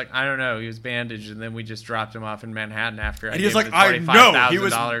 And he's like, I don't know. He was bandaged, and then we just dropped him off in Manhattan after. And he's like, I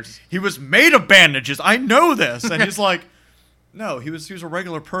know he was made of bandages. I know this. And he's like, no, he was a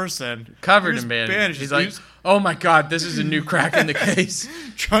regular person covered in bandages. He's like, oh my god, this is a new crack in the case.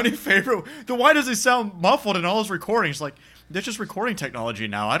 Johnny Favorite. Then why does he sound muffled in all his recordings? Like, that's just recording technology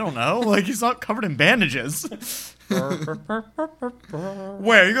now. I don't know. Like, he's not covered in bandages. Wait,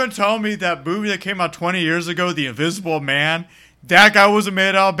 are you going to tell me that movie that came out 20 years ago, The Invisible Man, that guy wasn't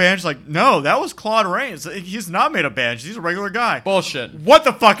made out of bandages? Like, no, that was Claude Rains. He's not made of bandages. He's a regular guy. Bullshit. What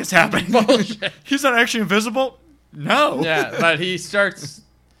the fuck is happening? Bullshit. He's not actually invisible? No. Yeah, but he starts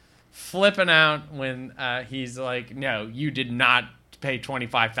flipping out when he's like, no, you did not pay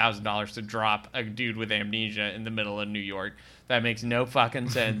 $25,000 to drop a dude with amnesia in the middle of New York. That makes no fucking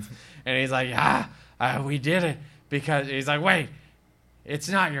sense. And he's like, we did it because he's like, wait, it's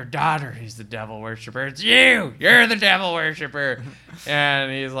not your daughter who's the devil worshiper. It's you. You're the devil worshiper.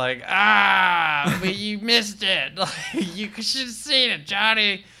 And he's like, but you missed it. You should have seen it,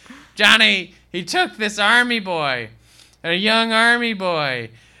 Johnny. Johnny, he took this army boy, a young army boy,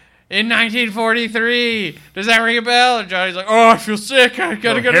 in 1943. Does that ring a bell? And Johnny's like, I feel sick. I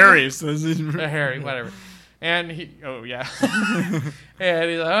gotta go. Harry says Harry, whatever. And he, yeah. And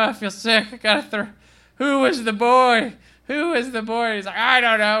he's like, I feel sick. I gotta Who was the boy? Who is the boy? He's like, I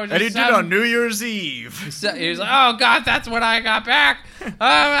don't know. And he did on New Year's Eve. He's like, oh, God, that's when I got back. Oh,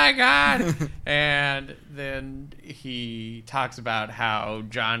 my God. And then he talks about how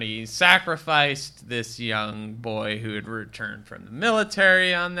Johnny sacrificed this young boy who had returned from the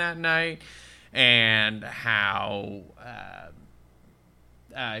military on that night, and how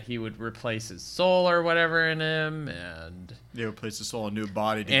he would replace his soul or whatever in him. And they replaced his soul in a new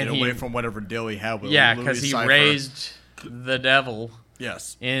body to get away from whatever deal he had with Louis because he raised the devil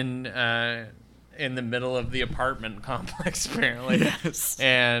in the middle of the apartment complex, apparently. Yes.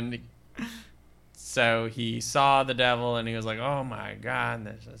 And so he saw the devil and he was like, oh my God,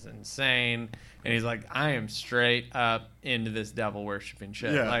 this is insane. And he's like, I am straight up into this devil worshipping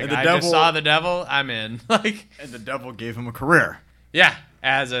shit. Yeah, like, just saw the devil, I'm in. Like, and the devil gave him a career. Yeah,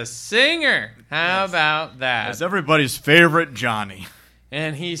 as a singer. How about that? As everybody's favorite Johnny.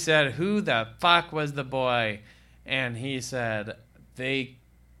 And he said, who the fuck was the boy? And he said,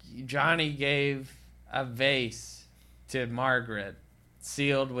 Johnny gave a vase to Margaret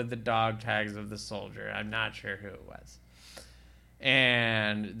sealed with the dog tags of the soldier. I'm not sure who it was.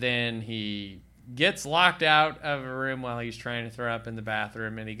 And then he gets locked out of a room while he's trying to throw up in the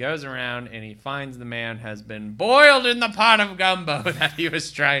bathroom, and he goes around and he finds the man has been boiled in the pot of gumbo that he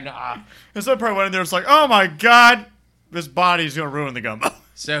was trying to off. And some part went in there, it's like, oh my God, this body's going to ruin the gumbo.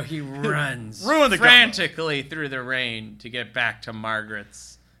 So he runs frantically through the rain to get back to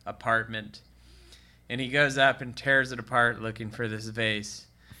Margaret's apartment. And he goes up and tears it apart looking for this vase.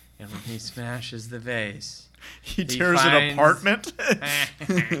 And when he smashes the vase, he tears an apartment?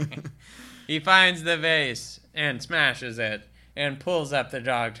 He finds the vase and smashes it and pulls up the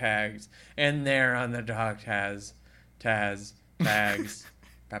dog tags. And there on the dog tags,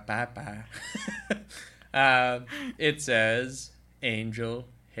 it says Angel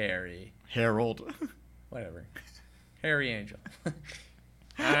Harry. Harold. Whatever. Harry Angel.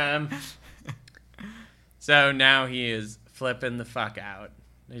 So now he is flipping the fuck out.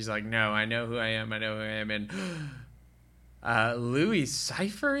 He's like, no, I know who I am. And Louis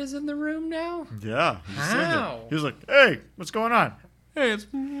Cypher is in the room now? Yeah. How? He's like, hey, what's going on? Hey, it's...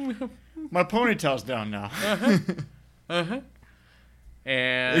 My ponytail's down now.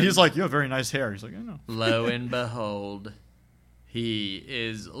 And he's like, you have very nice hair. He's like, I know. Lo and behold, he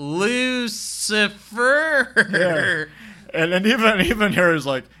is Lucifer. Yeah. And even Harry's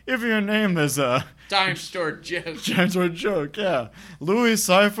like, if your name is Dime Store Joke. Dime Store Joke, yeah. Louis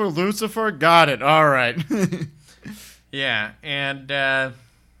Cypher, Lucifer, got it. All right. Yeah, and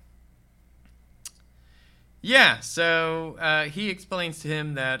so he explains to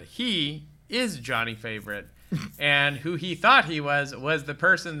him that he is Johnny Favorite, and who he thought he was the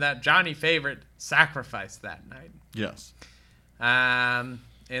person that Johnny Favorite sacrificed that night. Yes. And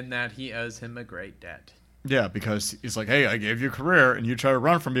that he owes him a great debt. Yeah, because he's like, hey, I gave you a career, and you try to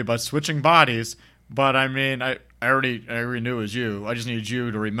run from me by switching bodies, but I mean, I already knew it was you. I just need you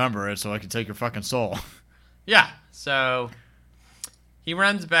to remember it so I can take your fucking soul. Yeah, so he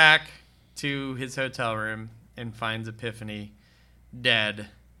runs back to his hotel room and finds Epiphany dead,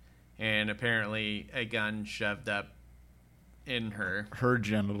 and apparently a gun shoved up in her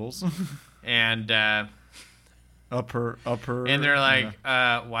genitals. And up her and they're like,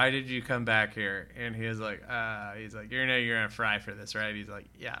 why did you come back here? And he was like, you know you're gonna fry for this, right? He's like,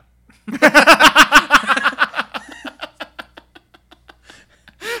 yeah.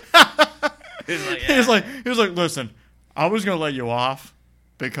 He was like, listen, I was gonna let you off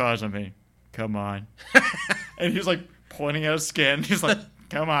because, I mean, come on. And he's like pointing at his skin. He's like,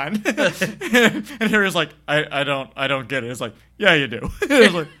 come on. And Harry's like, I don't get it. It's like, yeah, you do.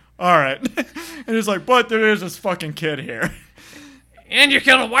 He's like, all right. And he's like, but there is this fucking kid here. And you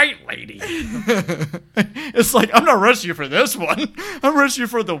killed a white lady. It's like, I'm not arresting you for this one. I'm arresting you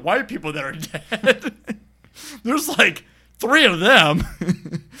for the white people that are dead. There's like 3 of them.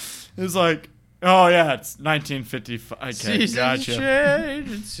 It's like, Oh yeah, it's 1955. Okay, Seasons gotcha.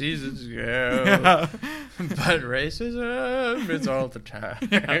 change and seasons go. Yeah. But racism is all the time.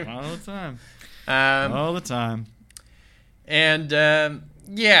 All the time. All the time. And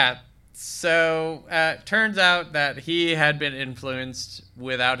yeah, so turns out that he had been influenced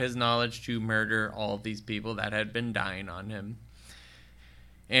without his knowledge to murder all of these people that had been dying on him.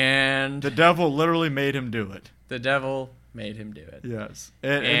 And The devil literally made him do it. the devil made him do it. Yes.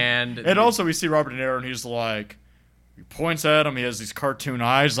 And also we see Robert De Niro and he's like, he points at him, he has these cartoon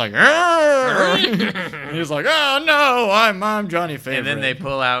eyes like, and he's like, oh no, I'm Johnny Favorite. And then they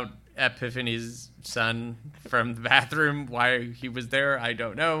pull out Epiphany's son from the bathroom. Why he was there, I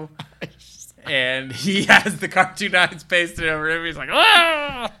don't know. And he has the cartoon eyes pasted over him. He's like,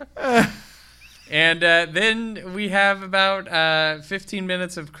 ah! And then we have about 15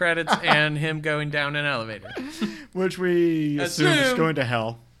 minutes of credits and him going down an elevator. Which we assume is going to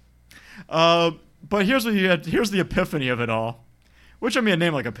hell. But here's the epiphany of it all. Which, I mean, a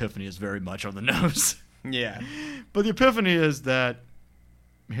name like Epiphany is very much on the nose. Yeah. But the epiphany is that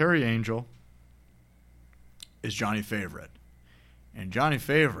Harry Angel is Johnny Favorite. And Johnny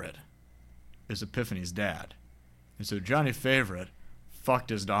Favorite is Epiphany's dad. And so Johnny Favorite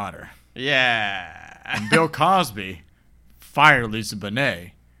fucked his daughter. Yeah. And Bill Cosby fired Lisa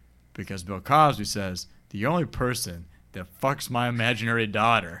Bonet because Bill Cosby says, the only person that fucks my imaginary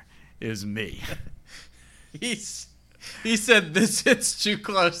daughter is me. He said, this hits too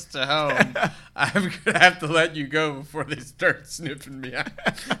close to home. I'm going to have to let you go before they start sniffing me out.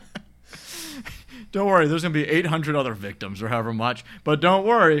 Don't worry, there's going to be 800 other victims or however much. But don't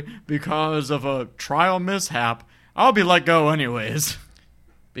worry, because of a trial mishap, I'll be let go anyways.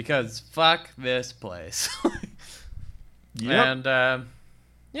 Because fuck this place. Yep. And,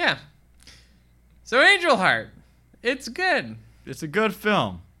 yeah. So Angel Heart. It's good. It's a good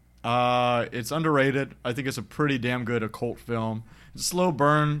film. It's underrated. I think it's a pretty damn good occult film. It's a slow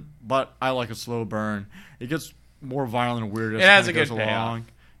burn, but I like a slow burn. It gets more violent and weird as it has it a good goes payoff. along.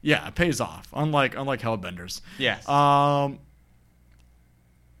 Yeah, it pays off. Unlike Hellbenders. Yes. I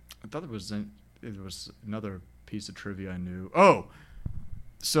thought it was another piece of trivia I knew. Oh,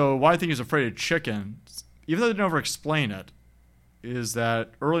 so why I think he's afraid of chickens, even though they never explain it, is that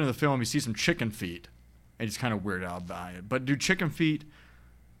early in the film you see some chicken feet, and he's kind of weirded out by it. But do chicken feet,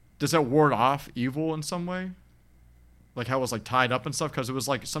 does that ward off evil in some way? Like how it was like tied up and stuff? Because it was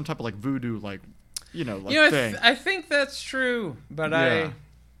like some type of like voodoo, like, thing. I think that's true, but Yeah. I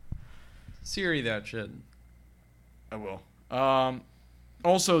Siri that shit. I will.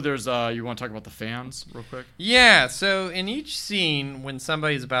 Also, there's you want to talk about the fans real quick? Yeah, so in each scene, when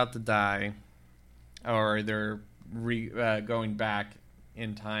somebody's about to die, or they're going back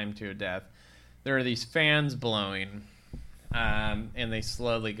in time to a death, there are these fans blowing, and they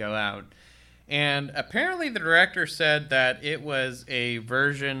slowly go out. And apparently the director said that it was a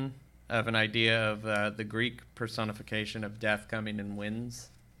version of an idea of the Greek personification of death coming in winds.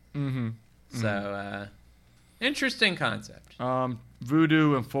 Mm-hmm. So, interesting concept.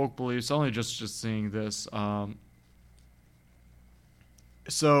 Voodoo and folk beliefs, only just seeing this.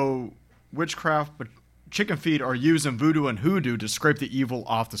 So, witchcraft, but chicken feet are used in voodoo and hoodoo to scrape the evil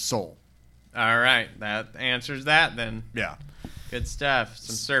off the soul. All right, that answers that then. Yeah. Good stuff.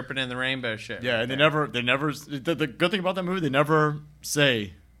 Some serpent in the rainbow shit. Yeah, and they never. The good thing about that movie, they never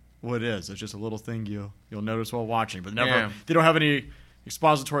say what it is. It's just a little thing you'll notice while watching, but they don't have any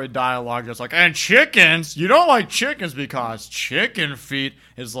expository dialogue that's like, and chickens, you don't like chickens because chicken feet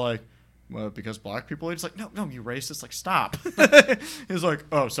is like, well, because black people eat. It's like, no, you racist, like, stop. He's like,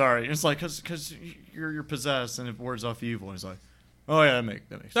 oh, sorry. It's like, because you're possessed and it wards off evil. And he's like, oh yeah, that makes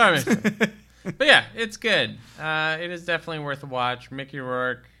sense. That makes sense. But yeah, it's good. It is definitely worth a watch. Mickey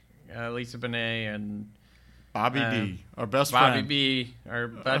Rourke, Lisa Bonet, and Bobby D, our best Bobby friend. B, our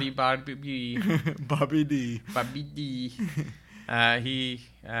buddy Bobby B. Bobby D. Bobby D.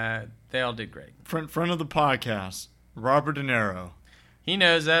 They all did great. Friend of the podcast, Robert De Niro. He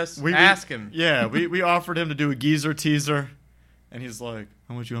knows us. Ask him. Yeah, we offered him to do a geezer teaser, and he's like,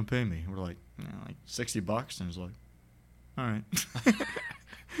 how much you want to pay me? We're like, like $60. And he's like, all right.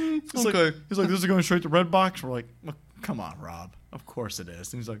 Okay. He's like, this is going straight to Redbox? We're like, well, come on, Rob. Of course it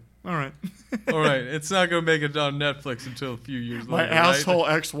is. And he's like, all right. All right. It's not going to make it on Netflix until a few years my later. asshole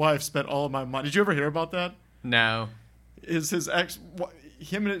ex-wife spent all of my money. Did you ever hear about that? No. His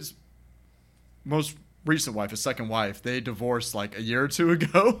him and his most recent wife, his second wife, they divorced like a year or two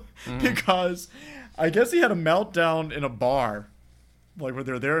ago because I guess he had a meltdown in a bar. Like when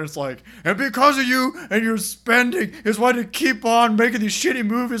they're there, it's like, and because of you and your spending is why to keep on making these shitty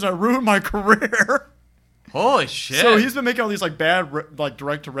movies. I ruined my career. Holy shit! So he's been making all these like bad like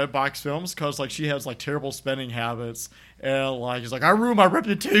direct to Redbox films because like she has like terrible spending habits and like he's like, I ruined my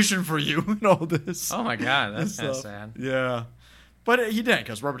reputation for you and all this. Oh my god, that's kind of sad. Yeah, but he didn't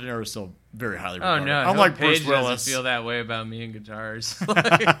because Robert De Niro is still very highly regarded. Oh no, unlike Paige Bruce Willis. doesn't feel that way about me and guitars.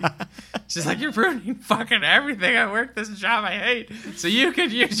 She's like, you're ruining fucking everything. I work this job I hate, so you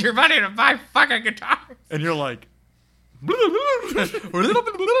could use your money to buy fucking guitars. And you're like, what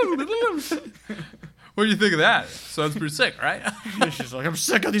do you think of that? Sounds pretty sick, right? she's like, I'm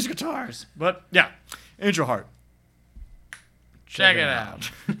sick of these guitars. But yeah, Angel Heart. Check it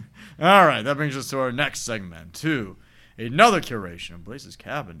out. All right, that brings us to our next segment, to another curation of Blaze's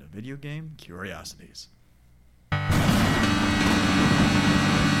Cabin to Video Game Curiosities.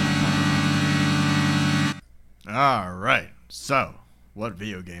 All right, so what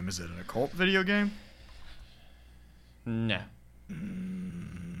video game is it? An occult video game? No.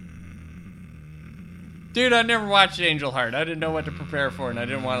 Dude, I never watched Angel Heart. I didn't know what to prepare for, and I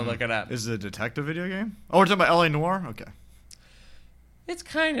didn't want to look it up. Is it a detective video game? Oh, we're talking about L.A. Noire? Okay. It's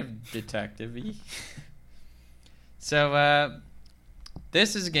kind of detective-y. So,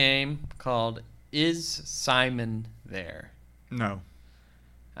 this is a game called Is Simon There? No.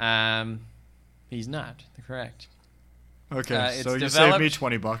 He's not. Correct. Okay, it's so you saved me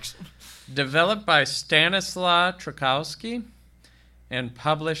 $20. Developed by Stanislaw Trukowski and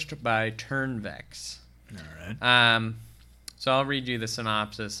published by Turnvex. All right. So I'll read you the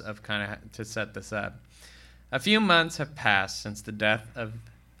synopsis of kind of to set this up. A few months have passed since the death of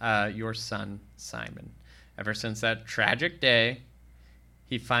your son, Simon. Ever since that tragic day,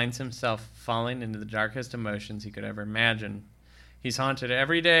 he finds himself falling into the darkest emotions he could ever imagine. He's haunted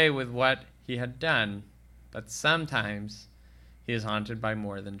every day with what he had done, but sometimes he is haunted by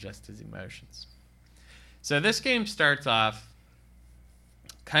more than just his emotions. So this game starts off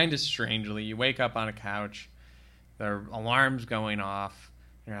kind of strangely. You wake up on a couch, the alarm's going off,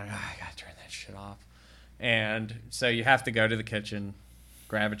 you're like, I gotta turn that shit off. And so you have to go to the kitchen,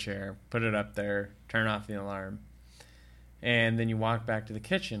 grab a chair, put it up there, turn off the alarm. And then you walk back to the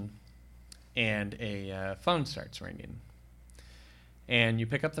kitchen, and a phone starts ringing. And you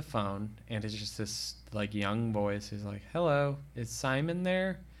pick up the phone, and it's just this like young voice who's like, hello, is Simon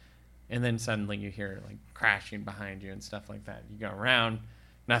there? And then suddenly you hear like crashing behind you and stuff like that. You go around,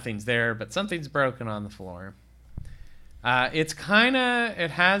 nothing's there, but something's broken on the floor. It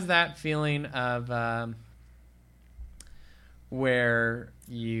has that feeling of where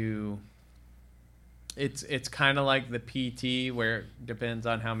it's kind of like the PT, where it depends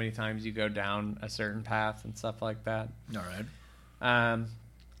on how many times you go down a certain path and stuff like that. All right.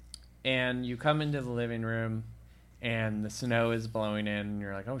 And you come into the living room, and the snow is blowing in, and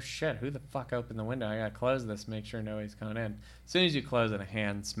you're like, oh shit, who the fuck opened the window? I gotta close this, make sure nobody's coming in. As soon as you close it, a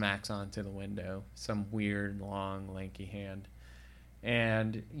hand smacks onto the window, some weird, long, lanky hand.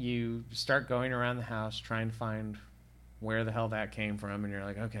 And you start going around the house trying to find where the hell that came from, and you're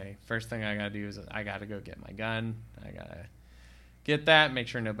like, okay, first thing I gotta do is I gotta go get my gun. I gotta get that, make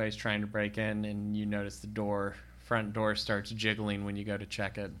sure nobody's trying to break in, and you notice the front door starts jiggling when you go to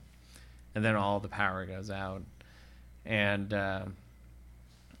check it, and then all the power goes out. And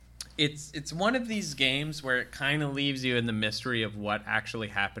it's one of these games where it kind of leaves you in the mystery of what actually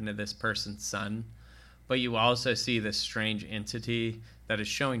happened to this person's son, but you also see this strange entity that is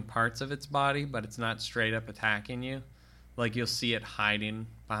showing parts of its body, but it's not straight up attacking you. Like, you'll see it hiding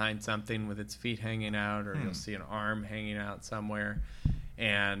behind something with its feet hanging out, or you'll see an arm hanging out somewhere,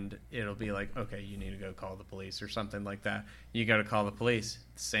 and it'll be like, okay, you need to go call the police or something like that. You go to call the police.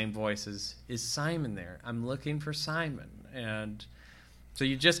 The same voice is Simon there? I'm looking for Simon. And so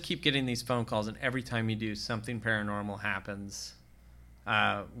you just keep getting these phone calls, and every time you do, something paranormal happens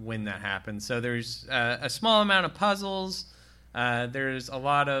when that happens. So there's a small amount of puzzles. There's a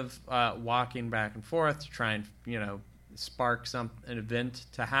lot of walking back and forth to try and, spark an event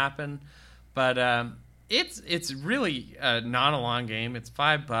to happen. But it's really not a long game. It's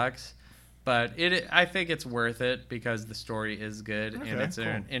 $5, but I think it's worth it because the story is good, and it's cool.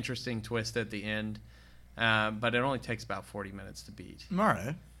 An interesting twist at the end. But it only takes about 40 minutes to beat. All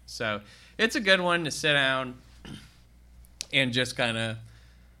right. So it's a good one to sit down and just kind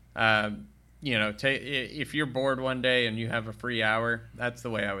of, if you're bored one day and you have a free hour, that's the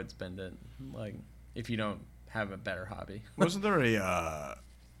way I would spend it. Like, if you don't have a better hobby. Wasn't there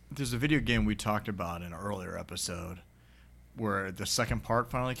there's a video game we talked about in an earlier episode where the second part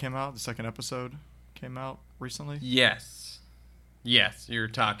finally came out? The second episode came out recently? Yes, you're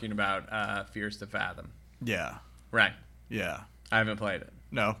talking about Fears to Fathom. Yeah. Right. Yeah. I haven't played it.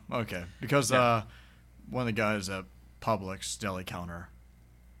 No? Okay. Because one of the guys at Publix Deli Counter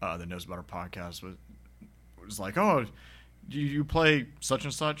that knows about our podcast was like, "Oh, you play such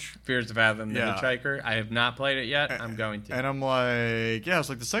and such?" Fears of Adam the Yeah. Hitchhiker. I have not played it yet. I'm going to. And I'm like, yeah, it's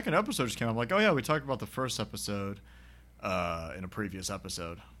like the second episode just came out. I'm like, oh yeah, we talked about the first episode in a previous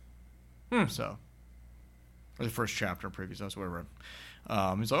episode. So, or the first chapter in previous episode, whatever.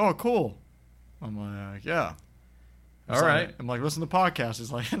 He's like, oh, cool. I'm like, yeah. All right. I'm like, listen to the podcast.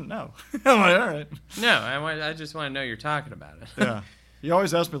 He's like, no. I'm like, all right. No, I just want to know you're talking about it. Yeah. He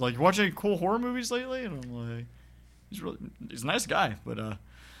always asks me, like, you watch any cool horror movies lately? And I'm like, he's a nice guy, but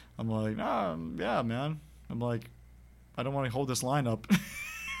I'm like, nah, yeah, man. I'm like, I don't want to hold this line up.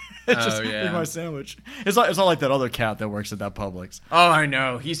 It's just eat my sandwich. It's not like that other cat that works at that Publix. Oh, I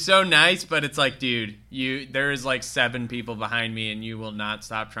know. He's so nice, but it's like, dude, there is like 7 people behind me, and you will not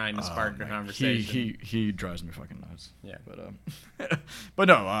stop trying to spark a conversation. He drives me fucking nuts. Yeah, but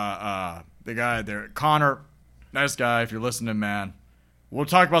no, the guy there, Connor, nice guy. If you're listening, man, we'll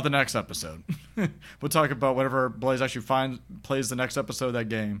talk about the next episode. We'll talk about whatever Blaze actually plays the next episode of that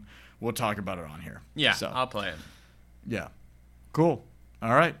game. We'll talk about it on here. Yeah, so, I'll play it. Yeah, cool.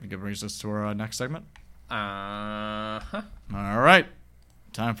 All right, that brings us to our next segment. Uh-huh. All right,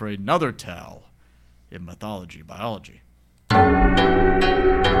 time for another tale in mythology biology.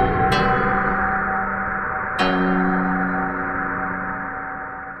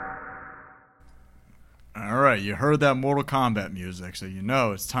 All right, you heard that Mortal Kombat music, so you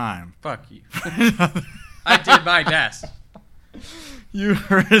know it's time. Fuck you. I did my best. You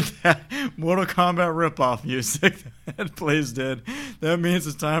heard that Mortal Kombat ripoff music that Blaze did. That means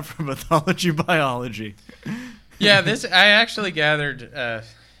it's time for mythology biology. Yeah, I actually gathered a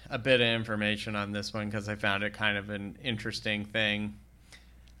bit of information on this one because I found it kind of an interesting thing.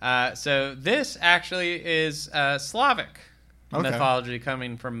 So this actually is Slavic mythology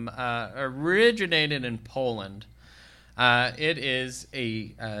coming from, originated in Poland. It is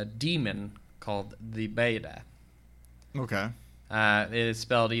a demon called the Beta. Okay. It is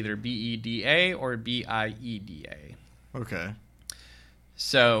spelled either Beda or Bieda. Okay.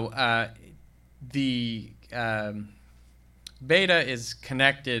 So the Beta is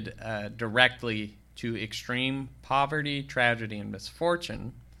connected directly to extreme poverty, tragedy, and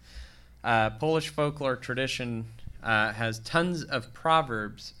misfortune. Polish folklore tradition has tons of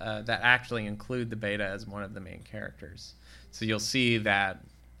proverbs that actually include the Beta as one of the main characters. So you'll see that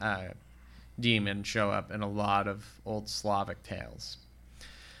demon show up in a lot of old Slavic tales.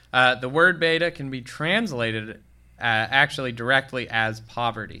 The word Beta can be translated actually directly as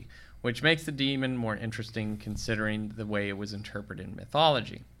poverty, which makes the demon more interesting considering the way it was interpreted in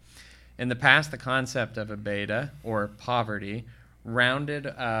mythology. In the past, the concept of a Beta, or poverty,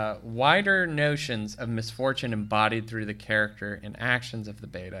 rounded wider notions of misfortune embodied through the character and actions of the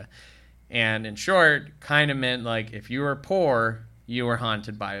Beta. And in short, kind of meant like if you were poor, you were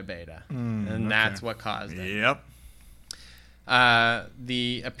haunted by a Beta. And that's what caused it. Yep.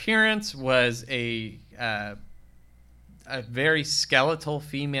 The appearance was a very skeletal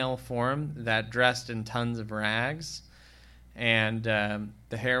female form that dressed in tons of rags. And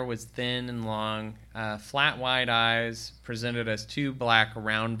the hair was thin and long, flat wide eyes, presented as 2 black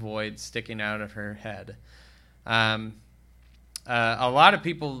round voids sticking out of her head. A lot of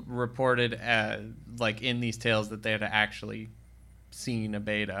people reported, like in these tales, that they had actually seen a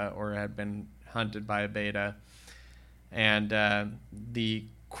Beta or had been hunted by a Beta. And the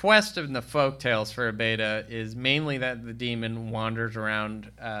quest of the folk tales for a Beta is mainly that the demon wanders around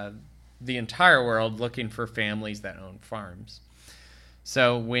the entire world looking for families that own farms.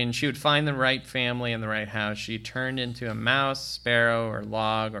 So when she would find the right family in the right house, she turned into a mouse, sparrow, or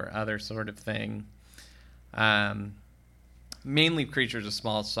log, or other sort of thing. Mainly creatures of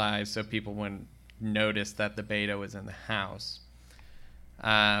small size, so people wouldn't notice that the Beta was in the house.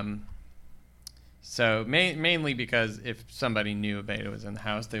 So mainly because if somebody knew a Beta was in the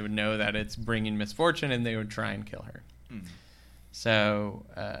house, they would know that it's bringing misfortune, and they would try and kill her. So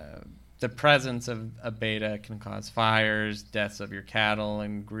the presence of a Beta can cause fires, deaths of your cattle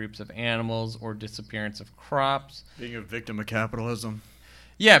and groups of animals, or disappearance of crops. Being a victim of capitalism.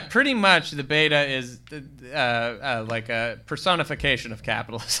 Yeah, pretty much the Beta is like a personification of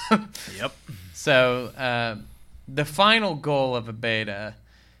capitalism. Yep. So the final goal of a Beta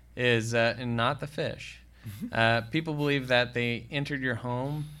is not the fish. People believe that they entered your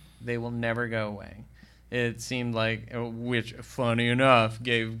home, they will never go away. It seemed like, which, funny enough,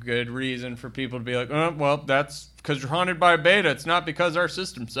 gave good reason for people to be like, oh, well, that's because you're haunted by a Beta. It's not because our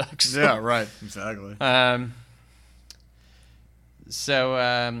system sucks. Yeah, right. Exactly.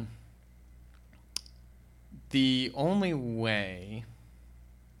 So the only way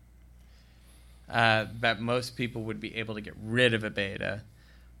that most people would be able to get rid of a Beta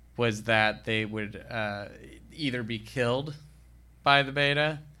was that they would either be killed by the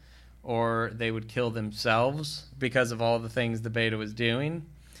Beta or they would kill themselves because of all the things the Beta was doing.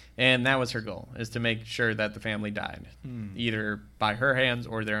 And that was her goal, is to make sure that the family died, either by her hands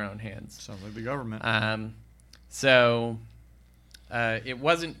or their own hands. Sounds like the government. So it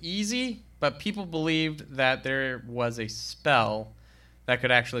wasn't easy, but people believed that there was a spell that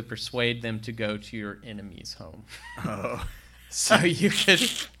could actually persuade them to go to your enemy's home. Oh. So you could...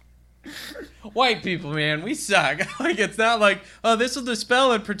 White people, man, we suck. Like, it's not like, oh, this is the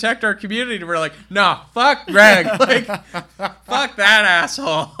spell and protect our community. We're like, nah, fuck Greg. Like, fuck that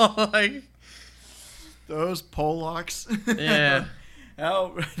asshole. Like, those Polacks. Yeah.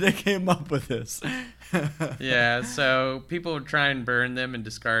 How they came up with this. Yeah, so people would try and burn them and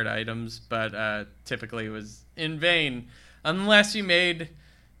discard items, but typically it was in vain unless you made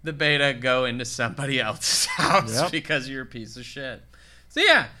the Beta go into somebody else's house because you're a piece of shit. So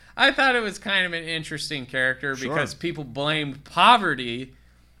yeah, I thought it was kind of an interesting character because people blamed poverty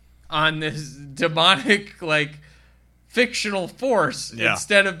on this demonic, like, fictional force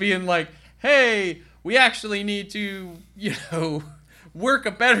instead of being like, hey, we actually need to, work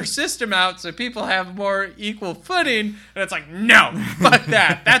a better system out so people have more equal footing. And it's like, no, fuck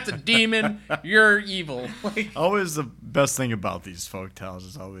that. That's a demon. You're evil. Like, always the best thing about these folktales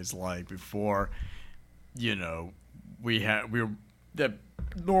is always like before, that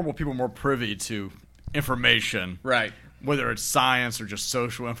normal people more privy to information. Right. Whether it's science or just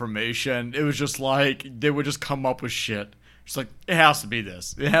social information. It was just like, they would just come up with shit. It's like, it has to be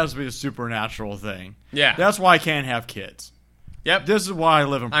this. It has to be a supernatural thing. Yeah. That's why I can't have kids. Yep. This is why I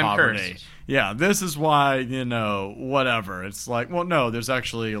live in poverty. Cursed. Yeah, this is why, whatever. It's like, well, no, there's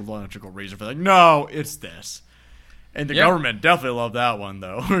actually a logical reason for that. No, it's this. And the government definitely loved that one,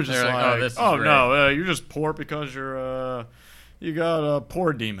 though. We're just like, oh no, you're just poor because you got a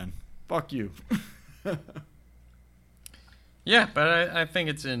poor demon. Fuck you. Yeah, but I think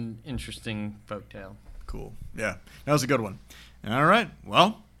it's an interesting folktale. Cool. Yeah, that was a good one. All right,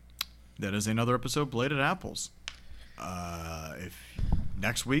 well, that is another episode of Bladed Apples. If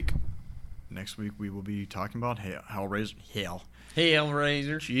next week we will be talking about Hellraiser.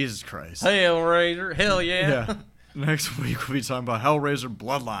 Jesus Christ. Hellraiser. Hell yeah. Next week we'll be talking about Hellraiser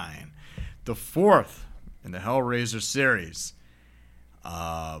Bloodline, the fourth in the Hellraiser series.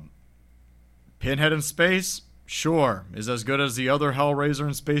 Pinhead in space, sure, is as good as the other Hellraiser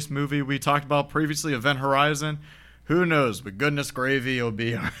in space movie we talked about previously, Event Horizon. Who knows? But goodness gravy, it'll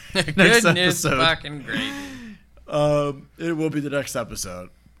be our next episode. Fucking gravy. It will be the next episode.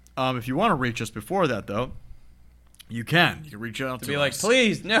 If you want to reach us before that, though, you can. You can reach out to be us. like,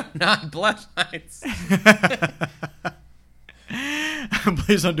 please, no, not Bloodlines.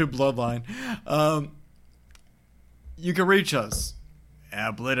 Please don't do Bloodline. You can reach us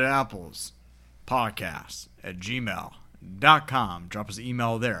at bladedapplespodcast@gmail.com. Drop us an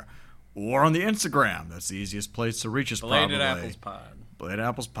email there. Or on the Instagram. That's the easiest place to reach us, probably. Bladed Apples Pod. Bladed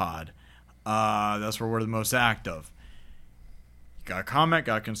Apples Pod. That's where we're the most active. You got a comment,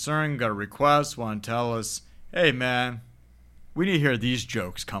 got a concern, got a request, want to tell us, hey man, we need to hear these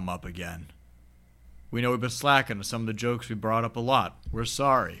jokes come up again. We know we've been slacking to some of the jokes we brought up a lot. We're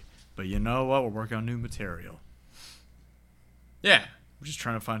sorry. But you know what? We're working on new material. Yeah. We're just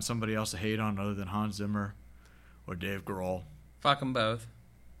trying to find somebody else to hate on other than Hans Zimmer or Dave Grohl. Fuck them both.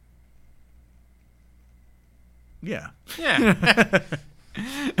 Yeah. Yeah.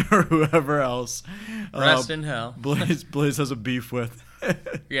 Or whoever else. Rest in hell. Blaze has a beef with.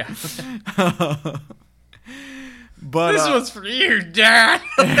 Yeah. But this one's for you, Dad.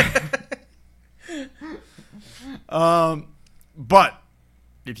 But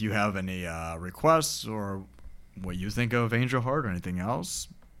if you have any requests or what you think of Angel Heart or anything else,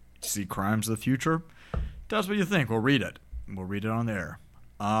 see Crimes of the Future, tell us what you think. We'll read it. We'll read it on there.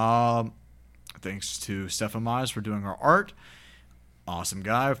 Thanks to Stefan Mize for doing our art. Awesome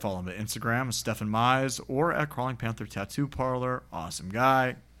guy. Follow him on Instagram, Stefan Mize, or at Crawling Panther Tattoo Parlor. Awesome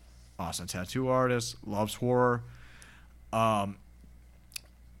guy. Awesome tattoo artist. Loves horror.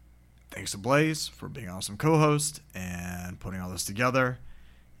 Thanks to Blaze for being an awesome co-host and putting all this together.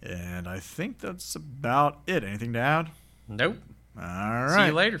 And I think that's about it. Anything to add? Nope. All right. See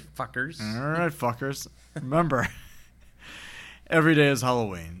you later, fuckers. All right, fuckers. Remember, every day is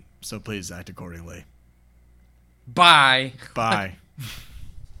Halloween, so please act accordingly. Bye. Bye.